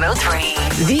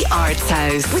C103. The Arts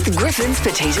House with Griffin's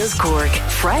Potatoes Cork.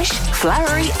 Fresh,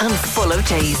 flowery and full of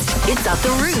taste. It's at the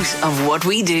root of what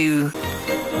we do.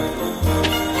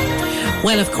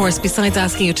 Well, of course, besides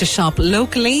asking you to shop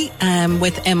locally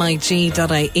with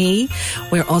MIG.ie,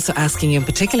 we're also asking you in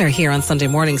particular here on Sunday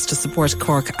mornings to support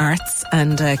Cork arts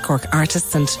and Cork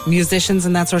artists and musicians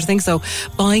and that sort of thing. So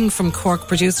buying from Cork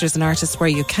producers and artists where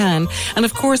you can. And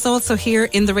of course, also here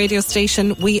in the radio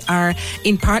station, we are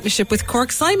in partnership with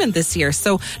Cork Simon this year.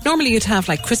 So normally you'd have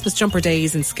like Christmas jumper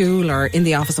days in school or in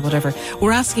the office or whatever.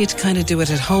 We're asking you to kind of do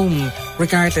it at home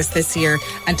regardless this year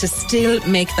and to still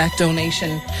make that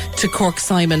donation to Cork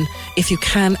Simon if you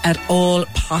can at all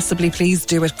possibly. Please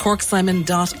do it.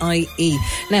 corksimon.ie.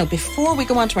 Now, before we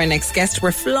go on to our next guest,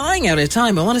 we're flying out of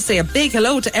time. I want to say a big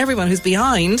hello to everyone who's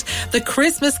behind the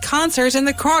Christmas concert in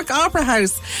the Cork Opera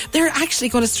House. They're actually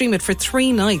going to stream it for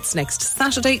 3 nights next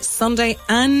Saturday, Sunday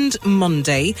and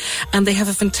Monday, and they have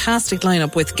a fantastic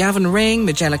lineup with Gavin Ring,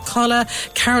 Magella Colla,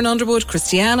 Karen Underwood,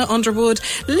 Christiana Underwood,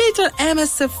 little Emma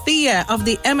Sophia of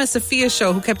the Emma Sophia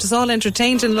Show, who kept us all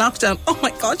entertained in lockdown. Oh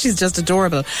my God, she's just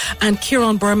adorable. And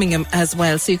Kieran Birmingham as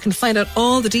well. So you can find out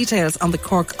all the details on the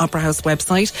Cork Opera House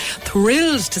website.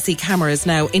 Thrilled to see cameras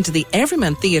now into the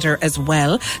Everyman Theatre as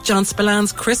well. John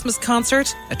Spillan's Christmas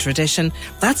concert, a tradition,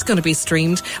 that's going to be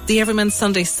streamed. The Everyman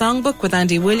Sunday Songbook with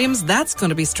Andy Williams, that's going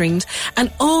to be streamed.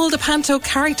 And all the Panto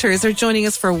characters are joining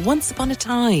us for Once Upon a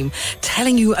Time,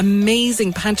 telling you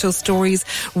amazing Panto stories,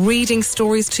 reading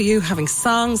stories to you, having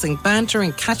songs and banter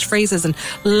and catchphrases and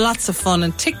lots of fun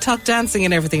and TikTok dancing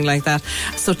and everything like that.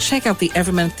 So check out the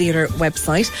Everyman Theatre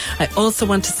website. I also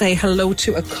want to say hello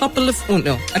to a couple of... Oh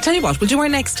no, I'll tell you what, we'll do our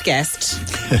next guest.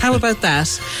 How about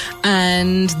that?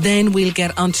 And then we'll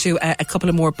get onto a couple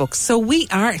of more books. So we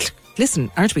are...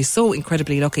 Listen, aren't we so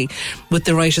incredibly lucky with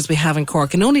the writers we have in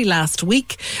Cork? And only last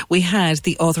week we had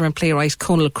the author and playwright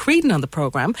Conal Creedon on the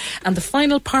programme, and the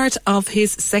final part of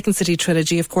his Second City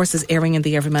trilogy, of course, is airing in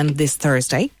the Everyman this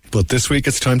Thursday. But this week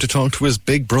it's time to talk to his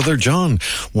big brother John,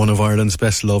 one of Ireland's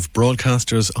best loved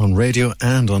broadcasters on radio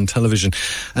and on television.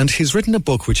 And he's written a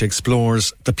book which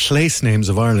explores the place names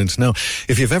of Ireland. Now,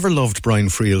 if you've ever loved Brian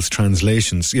Friel's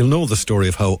translations, you'll know the story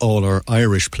of how all our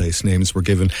Irish place names were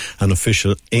given an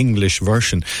official English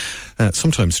version.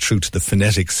 Sometimes true to the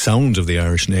phonetic sound of the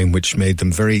Irish name, which made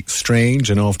them very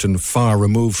strange and often far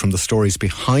removed from the stories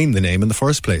behind the name in the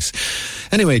first place.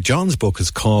 Anyway, John's book is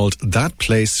called That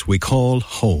Place We Call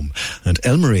Home, and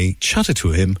Elle Marie chatted to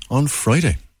him on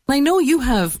Friday. I know you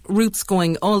have roots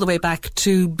going all the way back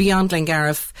to beyond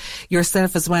Glengariff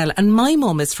yourself as well. And my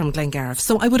mum is from Glengariff.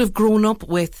 So I would have grown up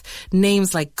with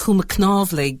names like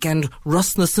Cumacnavlig and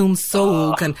Rosnasum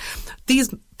Sog and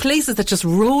these places that just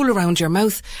roll around your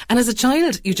mouth. And as a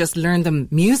child, you just learn them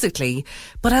musically.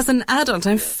 But as an adult,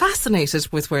 I'm fascinated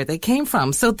with where they came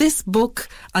from. So this book,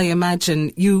 I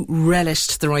imagine you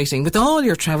relished the writing with all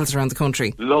your travels around the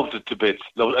country. Loved it to bits.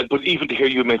 But even to hear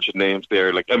you mention names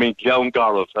there,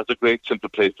 Glengariff, that's a great simple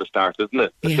place to start, isn't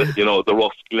it? Yeah. The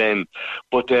Rough Glen.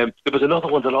 But there was another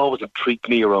one that always intrigued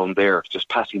me around there, just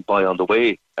passing by on the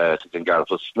way to Glengariff,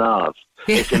 was Snave.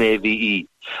 Snave.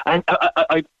 And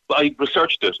I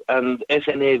researched it, and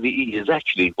SNAVE is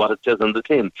actually what it says on the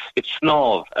tin. It's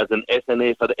Snav, as in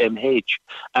SNA for the MH.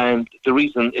 And the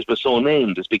reason it was so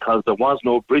named is because there was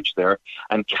no bridge there,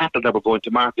 and cattle that were going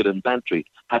to market in Bantry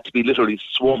had to be literally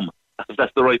swum, if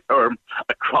that's the right term,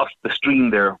 across the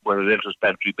stream there where it enters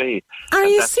Bantry Bay. Are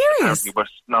you serious? Where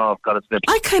Snav got its name.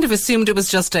 I kind of assumed it was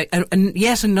just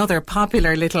yet another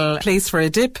popular little place for a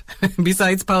dip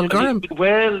besides Paul Gorham.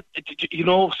 Well,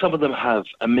 some of them have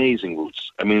amazing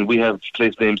roots. I mean, we have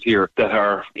place names here that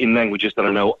are in languages that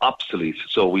are now obsolete,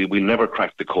 so we never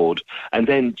crack the code. And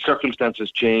then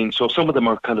circumstances change, so some of them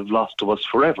are kind of lost to us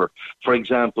forever. For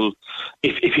example,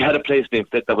 if you had a place name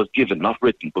that was given, not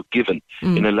written, but given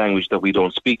in a language that we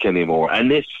don't speak anymore,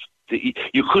 and if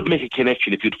you could make a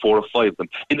connection if you had 4 or 5 of them,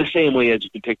 in the same way as you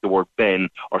can take the word Ben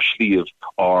or Slieve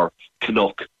or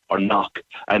Canuck or Knock,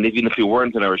 and even if you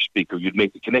weren't an Irish speaker, you'd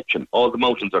make the connection. All the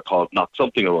mountains are called Knock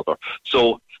something or other.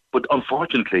 So, but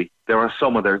unfortunately, there are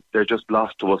some of they're just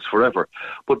lost to us forever.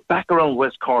 But back around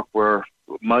West Cork, where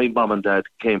my mum and dad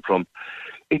came from,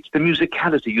 it's the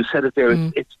musicality. You said it there.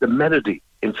 It's the melody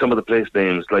in some of the place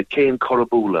names, like Cain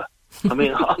Corabula. I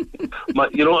mean,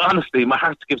 honestly, my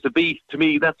heart skips a beat. To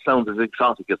me, that sounds as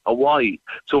exotic as Hawaii.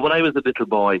 So when I was a little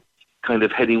boy, kind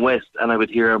of heading west, and I would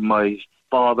hear my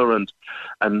father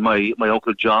and my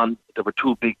Uncle John, there were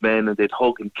 2 big men, and they'd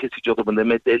hug and kiss each other when they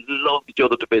met. They loved each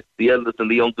other to bits, the eldest and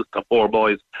the youngest of 4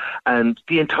 boys. And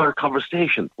the entire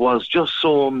conversation was just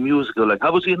so musical, like,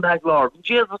 how was he in that, Lord?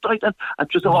 Jesus, right, and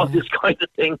just all this kind of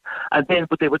thing. And then,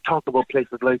 but they would talk about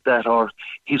places like that, or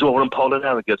he's over in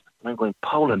Paulin-Arrogate. And I'm going,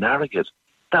 Paulin-Arrogate?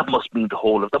 That must mean the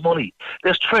whole of the money.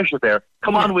 There's treasure there.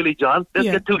 Come on, Willie John. Let's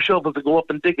get 2 shovels to go up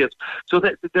and dig it. So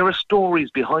there are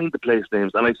stories behind the place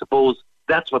names, and I suppose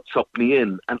that's what sucked me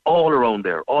in. And all around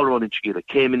Inchigeelagh,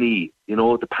 Camanee,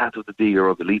 the Path of the Deer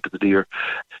or the Leap of the Deer,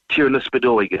 Tirna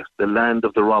Spidoiga, the Land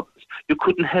of the Robins. You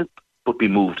couldn't help but be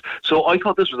moved. So I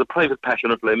thought this was a private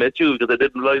passion until I met you, because I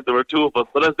didn't realise there were 2 of us.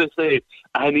 But as they say,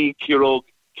 Annie, Kirog,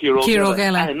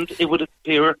 and it would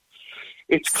appear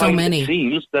it's kind of, it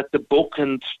seems that the book,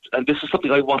 and this is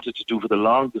something I wanted to do for the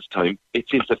longest time, it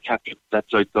seems to have captured that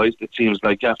zeitgeist. It seems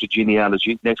like after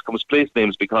genealogy, next comes place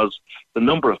names, because the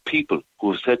number of people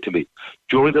who have said to me,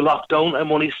 during the lockdown, I'm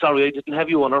only sorry I didn't have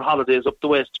you on our holidays up the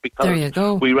west,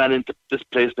 because we ran into this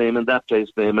place name and that place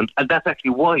name, and that's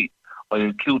actually why I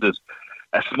included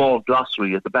a small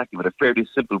glossary at the back of it, a fairly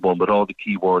simple one, with all the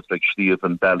key words like Slieve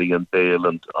and Bally and Bale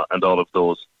and all of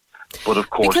those. But of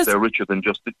course, they're richer than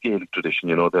just the Gaelic tradition,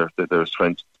 There's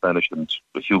French, Spanish, and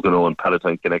Huguenot and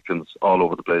Palatine connections all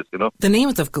over the place, The name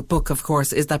of the book, of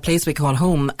course, is That Place We Call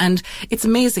Home. And it's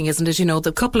amazing, isn't it?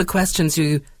 The couple of questions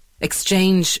you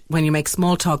exchange when you make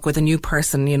small talk with a new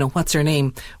person, what's your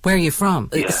name? Where are you from?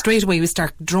 Yeah. Straight away we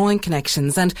start drawing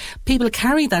connections, and people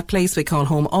carry that place we call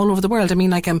home all over the world. I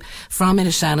mean, like, I'm from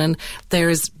Inishannon,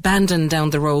 there's Bandon down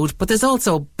the road, but there's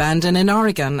also Bandon in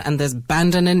Oregon, and there's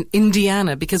Bandon in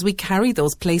Indiana, because we carry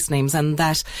those place names and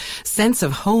that sense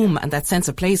of home and that sense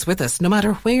of place with us, no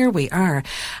matter where we are.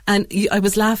 And I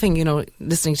was laughing,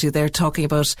 listening to you there talking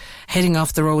about heading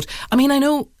off the road. I mean, I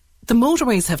know the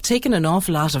motorways have taken an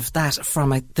awful lot of that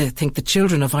from, I think, the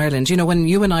children of Ireland. When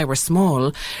you and I were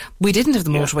small, we didn't have the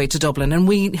motorway to Dublin, and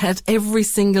we had every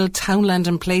single townland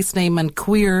and place name and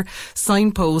queer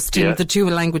signpost in the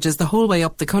dual languages the whole way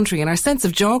up the country. And our sense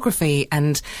of geography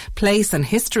and place and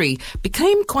history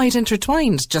became quite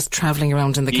intertwined just travelling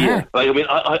around in the car. I mean,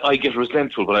 I get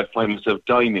resentful, but I find myself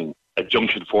dining at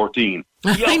Junction 14.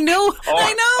 I know.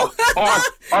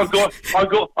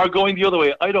 Or going the other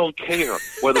way. I don't care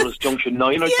whether it's Junction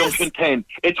 9 or Junction 10.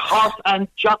 It's horse and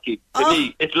jockey. To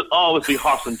me, it'll always be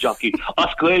horse and jockey.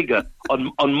 Oscuelga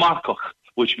on Marcoch,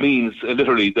 which means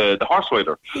literally the horse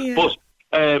rider. Yeah.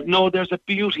 But no, there's a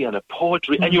beauty and a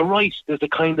poetry. And you're right, there's a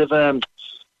kind of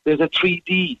there's a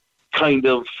 3D kind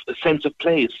of sense of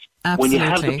place When you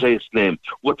have the place name.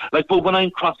 But when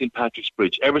I'm crossing Patrick's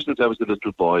Bridge, ever since I was a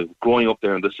little boy, growing up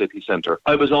there in the city centre,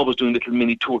 I was always doing little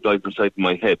mini tour guides inside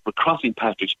my head. But crossing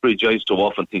Patrick's Bridge, I used to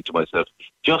often think to myself,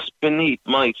 just beneath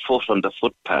my foot on the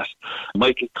footpath,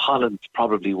 Michael Collins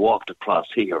probably walked across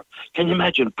here. Can you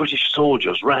imagine British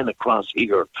soldiers ran across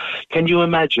here? Can you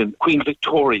imagine Queen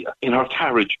Victoria in her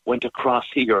carriage went across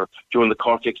here during the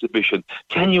Cork exhibition?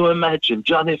 Can you imagine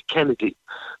John F. Kennedy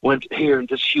went here in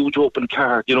this huge open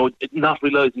car, not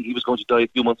realising he was going to die a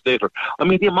few months later? I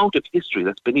mean, the amount of history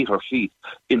that's beneath our feet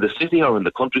in the city or in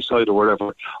the countryside or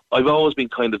wherever, I've always been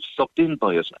kind of sucked in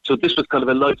by it. So this was kind of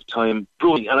a lifetime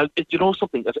brewing. And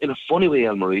something, in a funny way,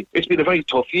 Anne-Marie, it's been a very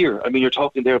tough year. I mean, you're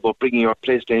talking there about bringing our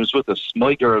place names with us.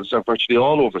 My girls are virtually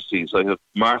all overseas. I have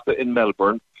Martha in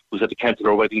Melbourne, who's at the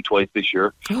Cantor wedding twice this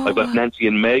year. I've got Nancy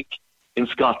and Meg in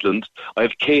Scotland. I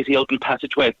have Katie out in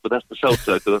Passage West, but that's the south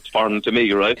side, so that's foreign to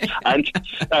me, right? And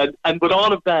with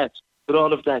all of that,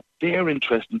 their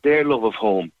interest and their love of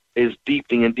home is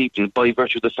deepening and deepening by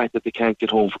virtue of the fact that they can't get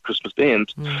home for Christmas Day.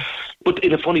 But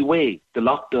in a funny way, two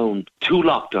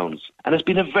lockdowns, and it's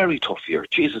been a very tough year.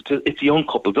 Jesus, it's young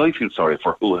couples I feel sorry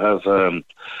for who have,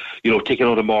 taken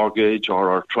out a mortgage or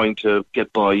are trying to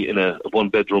get by in a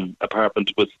one-bedroom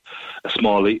apartment with a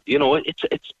smallie.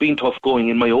 It's been tough going.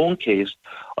 In my own case,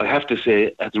 I have to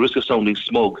say, at the risk of sounding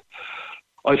smug,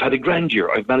 I've had a grand year.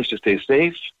 I've managed to stay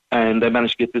safe, and I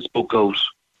managed to get this book out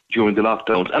during the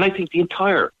lockdowns. And I think the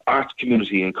entire arts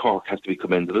community in Cork has to be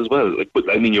commended as well.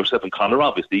 Yourself and Conor,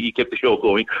 obviously, you kept the show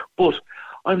going. But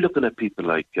I'm looking at people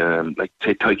like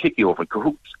say, Ty Hickey over in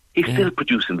Cahoots. He's still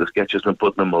producing the sketches and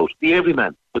putting them out. The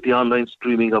Everyman, with the online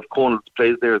streaming of Conan's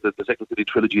plays there, the Second City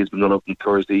Trilogy has been done up on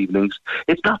Thursday evenings.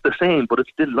 It's not the same, but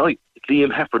it's still live.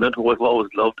 Liam Heffernan, who I've always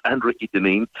loved, and Ricky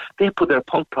Deneen, they put their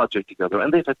punk project together,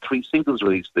 and they've had 3 singles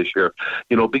released this year.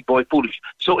 Big Boy Foolish.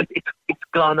 So it's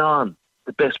gone on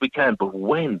the best we can, but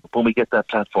when we get that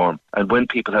platform and when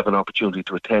people have an opportunity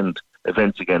to attend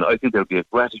events again, I think there'll be a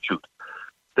gratitude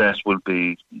that will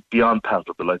be beyond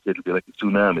palatable. It'll be like a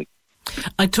tsunami.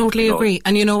 I totally agree.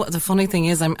 And the funny thing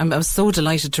is, I was so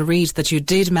delighted to read that you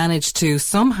did manage to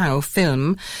somehow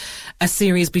film a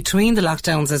series between the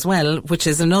lockdowns as well, which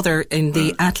is another in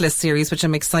the Atlas series, which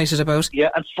I'm excited about. Yeah,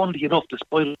 and funnily enough,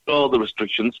 despite all the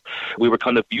restrictions, we were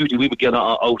kind of we would get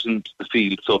out into the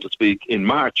field, so to speak, in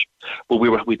March, but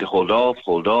we had to hold off,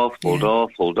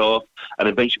 and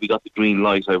eventually we got the green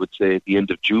light, I would say, at the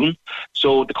end of June.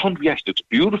 So the country actually looks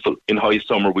beautiful in high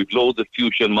summer. We've loads of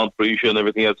fuchsia and Montbretian and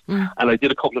everything else. And I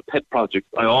did a couple of pet projects.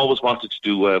 I always wanted to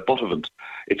do Buttevant.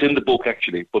 It's in the book,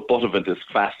 actually, but Buttevant is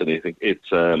fascinating. It's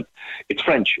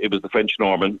French. It was the French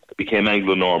Norman. It became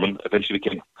Anglo-Norman. Eventually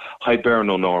became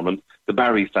Hiberno-Norman. The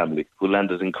Barry family, who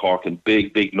landed in Cork in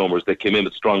big, big numbers. They came in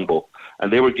with Strongbow.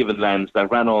 And they were given lands that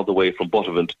ran all the way from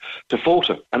Buttevant to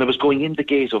Fota. And I was going in the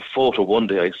gate of Fota one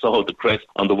day. I saw the crest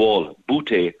on the wall,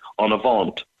 Boutte en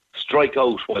avant, strike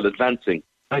out while advancing.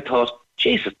 I thought,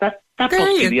 Jesus, that must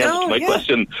be the answer to my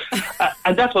question.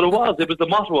 And that's what it was. It was the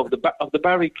motto of the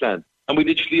Barry clan. And we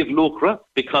literally have Locra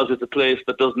because it's a place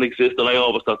that doesn't exist, and I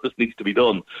always thought this needs to be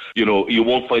done. You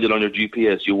won't find it on your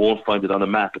GPS, you won't find it on a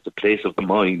map. It's a place of the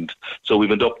mind. So we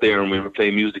went up there and we were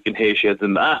playing music in hay sheds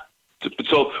and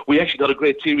So we actually got a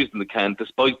great series in the can,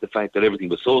 despite the fact that everything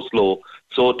was so slow,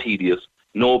 so tedious,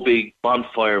 no big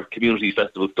bonfire community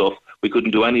festival stuff. We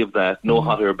couldn't do any of that, no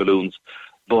hot air balloons.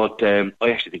 But I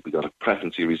actually think we got a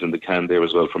cracking series in the can there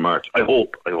as well for March. I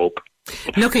hope.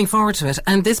 Looking forward to it.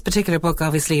 And this particular book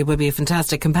obviously will be a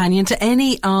fantastic companion to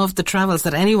any of the travels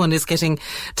that anyone is getting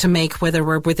to make, whether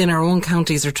we're within our own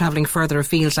counties or travelling further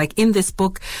afield. Like in this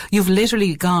book, you've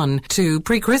literally gone to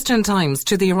pre-Christian times,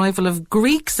 to the arrival of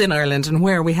Greeks in Ireland, and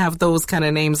where we have those kind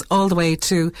of names all the way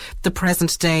to the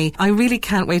present day. I really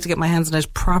can't wait to get my hands on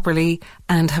it properly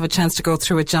and have a chance to go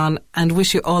through it, John, and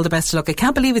wish you all the best of luck. I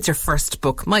can't believe it's your first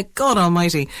book. My God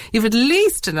almighty. You've at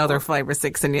least another 5 or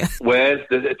 6 in you. Well,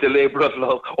 it's a labour of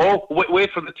love. Oh,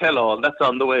 wait for the tell-all. That's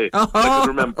on the way. I can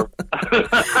remember.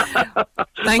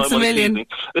 Thanks a million. Evening.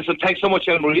 Listen, thanks so much,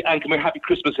 Anne-Marie, and come here. Happy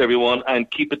Christmas, everyone, and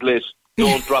keep it lit.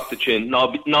 Don't drop the chin.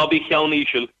 Nobby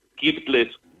Keep it lit.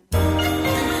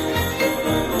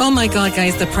 Oh my God,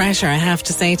 guys, the pressure, I have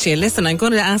to say to you. Listen, I'm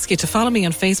going to ask you to follow me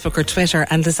on Facebook or Twitter,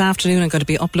 and this afternoon I'm going to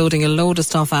be uploading a load of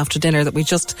stuff after dinner that we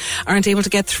just aren't able to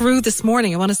get through this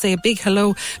morning. I want to say a big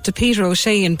hello to Peter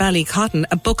O'Shea in Ballycotton,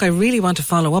 a book I really want to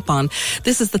follow up on.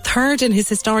 This is the 3rd in his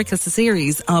historical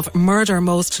series of Murder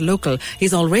Most Local.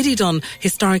 He's already done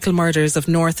historical murders of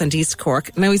North and East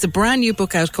Cork. Now he's a brand new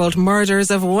book out called Murders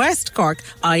of West Cork.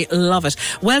 I love it.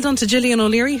 Well done to Gillian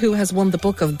O'Leary, who has won the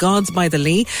book of Gods by the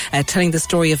Lee, telling the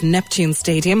story memory of Neptune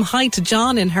Stadium. Hi to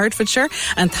John in Hertfordshire,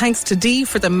 and thanks to Dee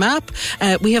for the map.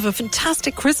 We have a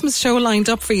fantastic Christmas show lined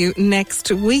up for you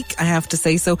next week, I have to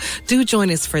say, so do join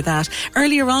us for that.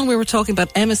 Earlier on, we were talking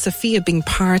about Emma Sophia being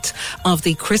part of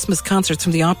the Christmas concerts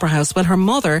from the Opera House. Well, her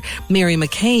mother, Mary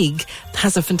McCaig,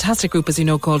 has a fantastic group, as you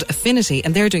know, called Affinity,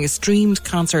 and they're doing a streamed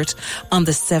concert on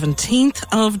the 17th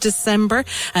of December.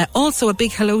 Also, a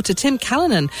big hello to Tim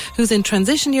Callanan, who's in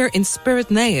transition year in Spirit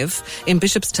Nave in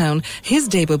Bishopstown. His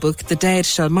debut book, The Dead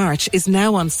Shall March, is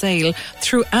now on sale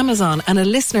through Amazon. And a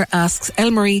listener asks,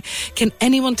 Elmarie, can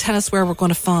anyone tell us where we're going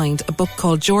to find a book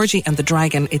called Georgie and the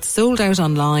Dragon? It's sold out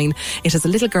online. It has a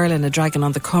little girl and a dragon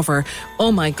on the cover.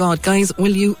 Oh my God, guys,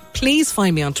 will you please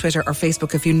find me on Twitter or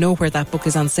Facebook if you know where that book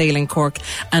is on sale in Cork,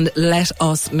 and let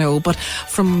us know. But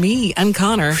from me and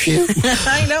Connor,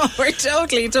 I know we're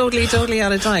totally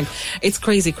out of time. It's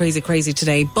crazy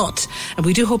today, but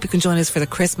we do hope you can join us for the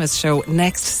Christmas show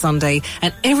next Sunday.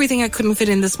 And everything I couldn't fit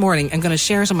in this morning, I'm going to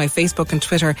share it on my Facebook and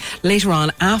Twitter later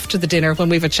on after the dinner when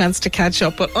we have a chance to catch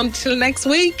up. But until next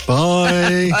week,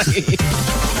 bye.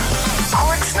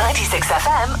 Cork's 96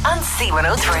 FM and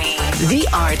C103. The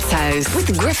Arts House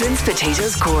with Griffin's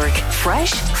Potatoes Cork.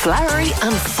 Fresh, flowery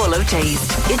and full of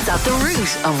taste. It's at the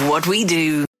root of what we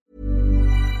do.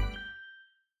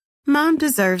 Mom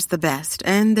deserves the best,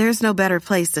 and there's no better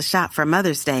place to shop for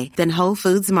Mother's Day than Whole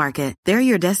Foods Market. They're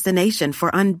your destination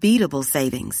for unbeatable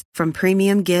savings, from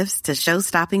premium gifts to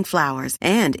show-stopping flowers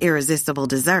and irresistible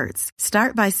desserts.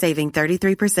 Start by saving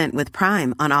 33% with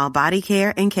Prime on all body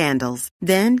care and candles.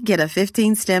 Then get a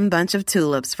 15-stem bunch of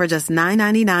tulips for just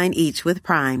 $9.99 each with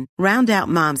Prime. Round out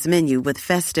Mom's menu with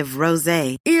festive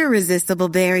rosé, irresistible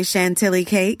berry chantilly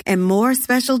cake, and more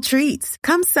special treats.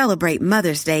 Come celebrate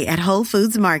Mother's Day at Whole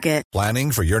Foods Market.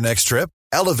 Planning for your next trip?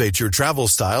 Elevate your travel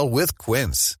style with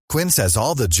Quince. Quince has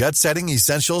all the jet-setting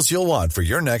essentials you'll want for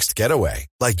your next getaway,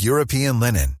 like European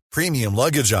linen, premium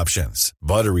luggage options,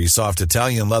 buttery soft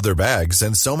Italian leather bags,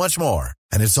 and so much more.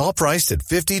 And it's all priced at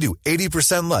 50 to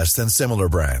 80% less than similar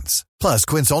brands. Plus,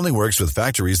 Quince only works with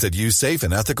factories that use safe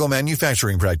and ethical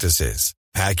manufacturing practices.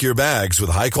 Pack your bags with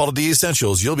high-quality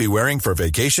essentials you'll be wearing for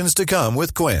vacations to come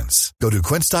with Quince. Go to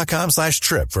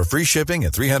quince.com/trip for free shipping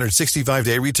and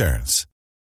 365-day returns.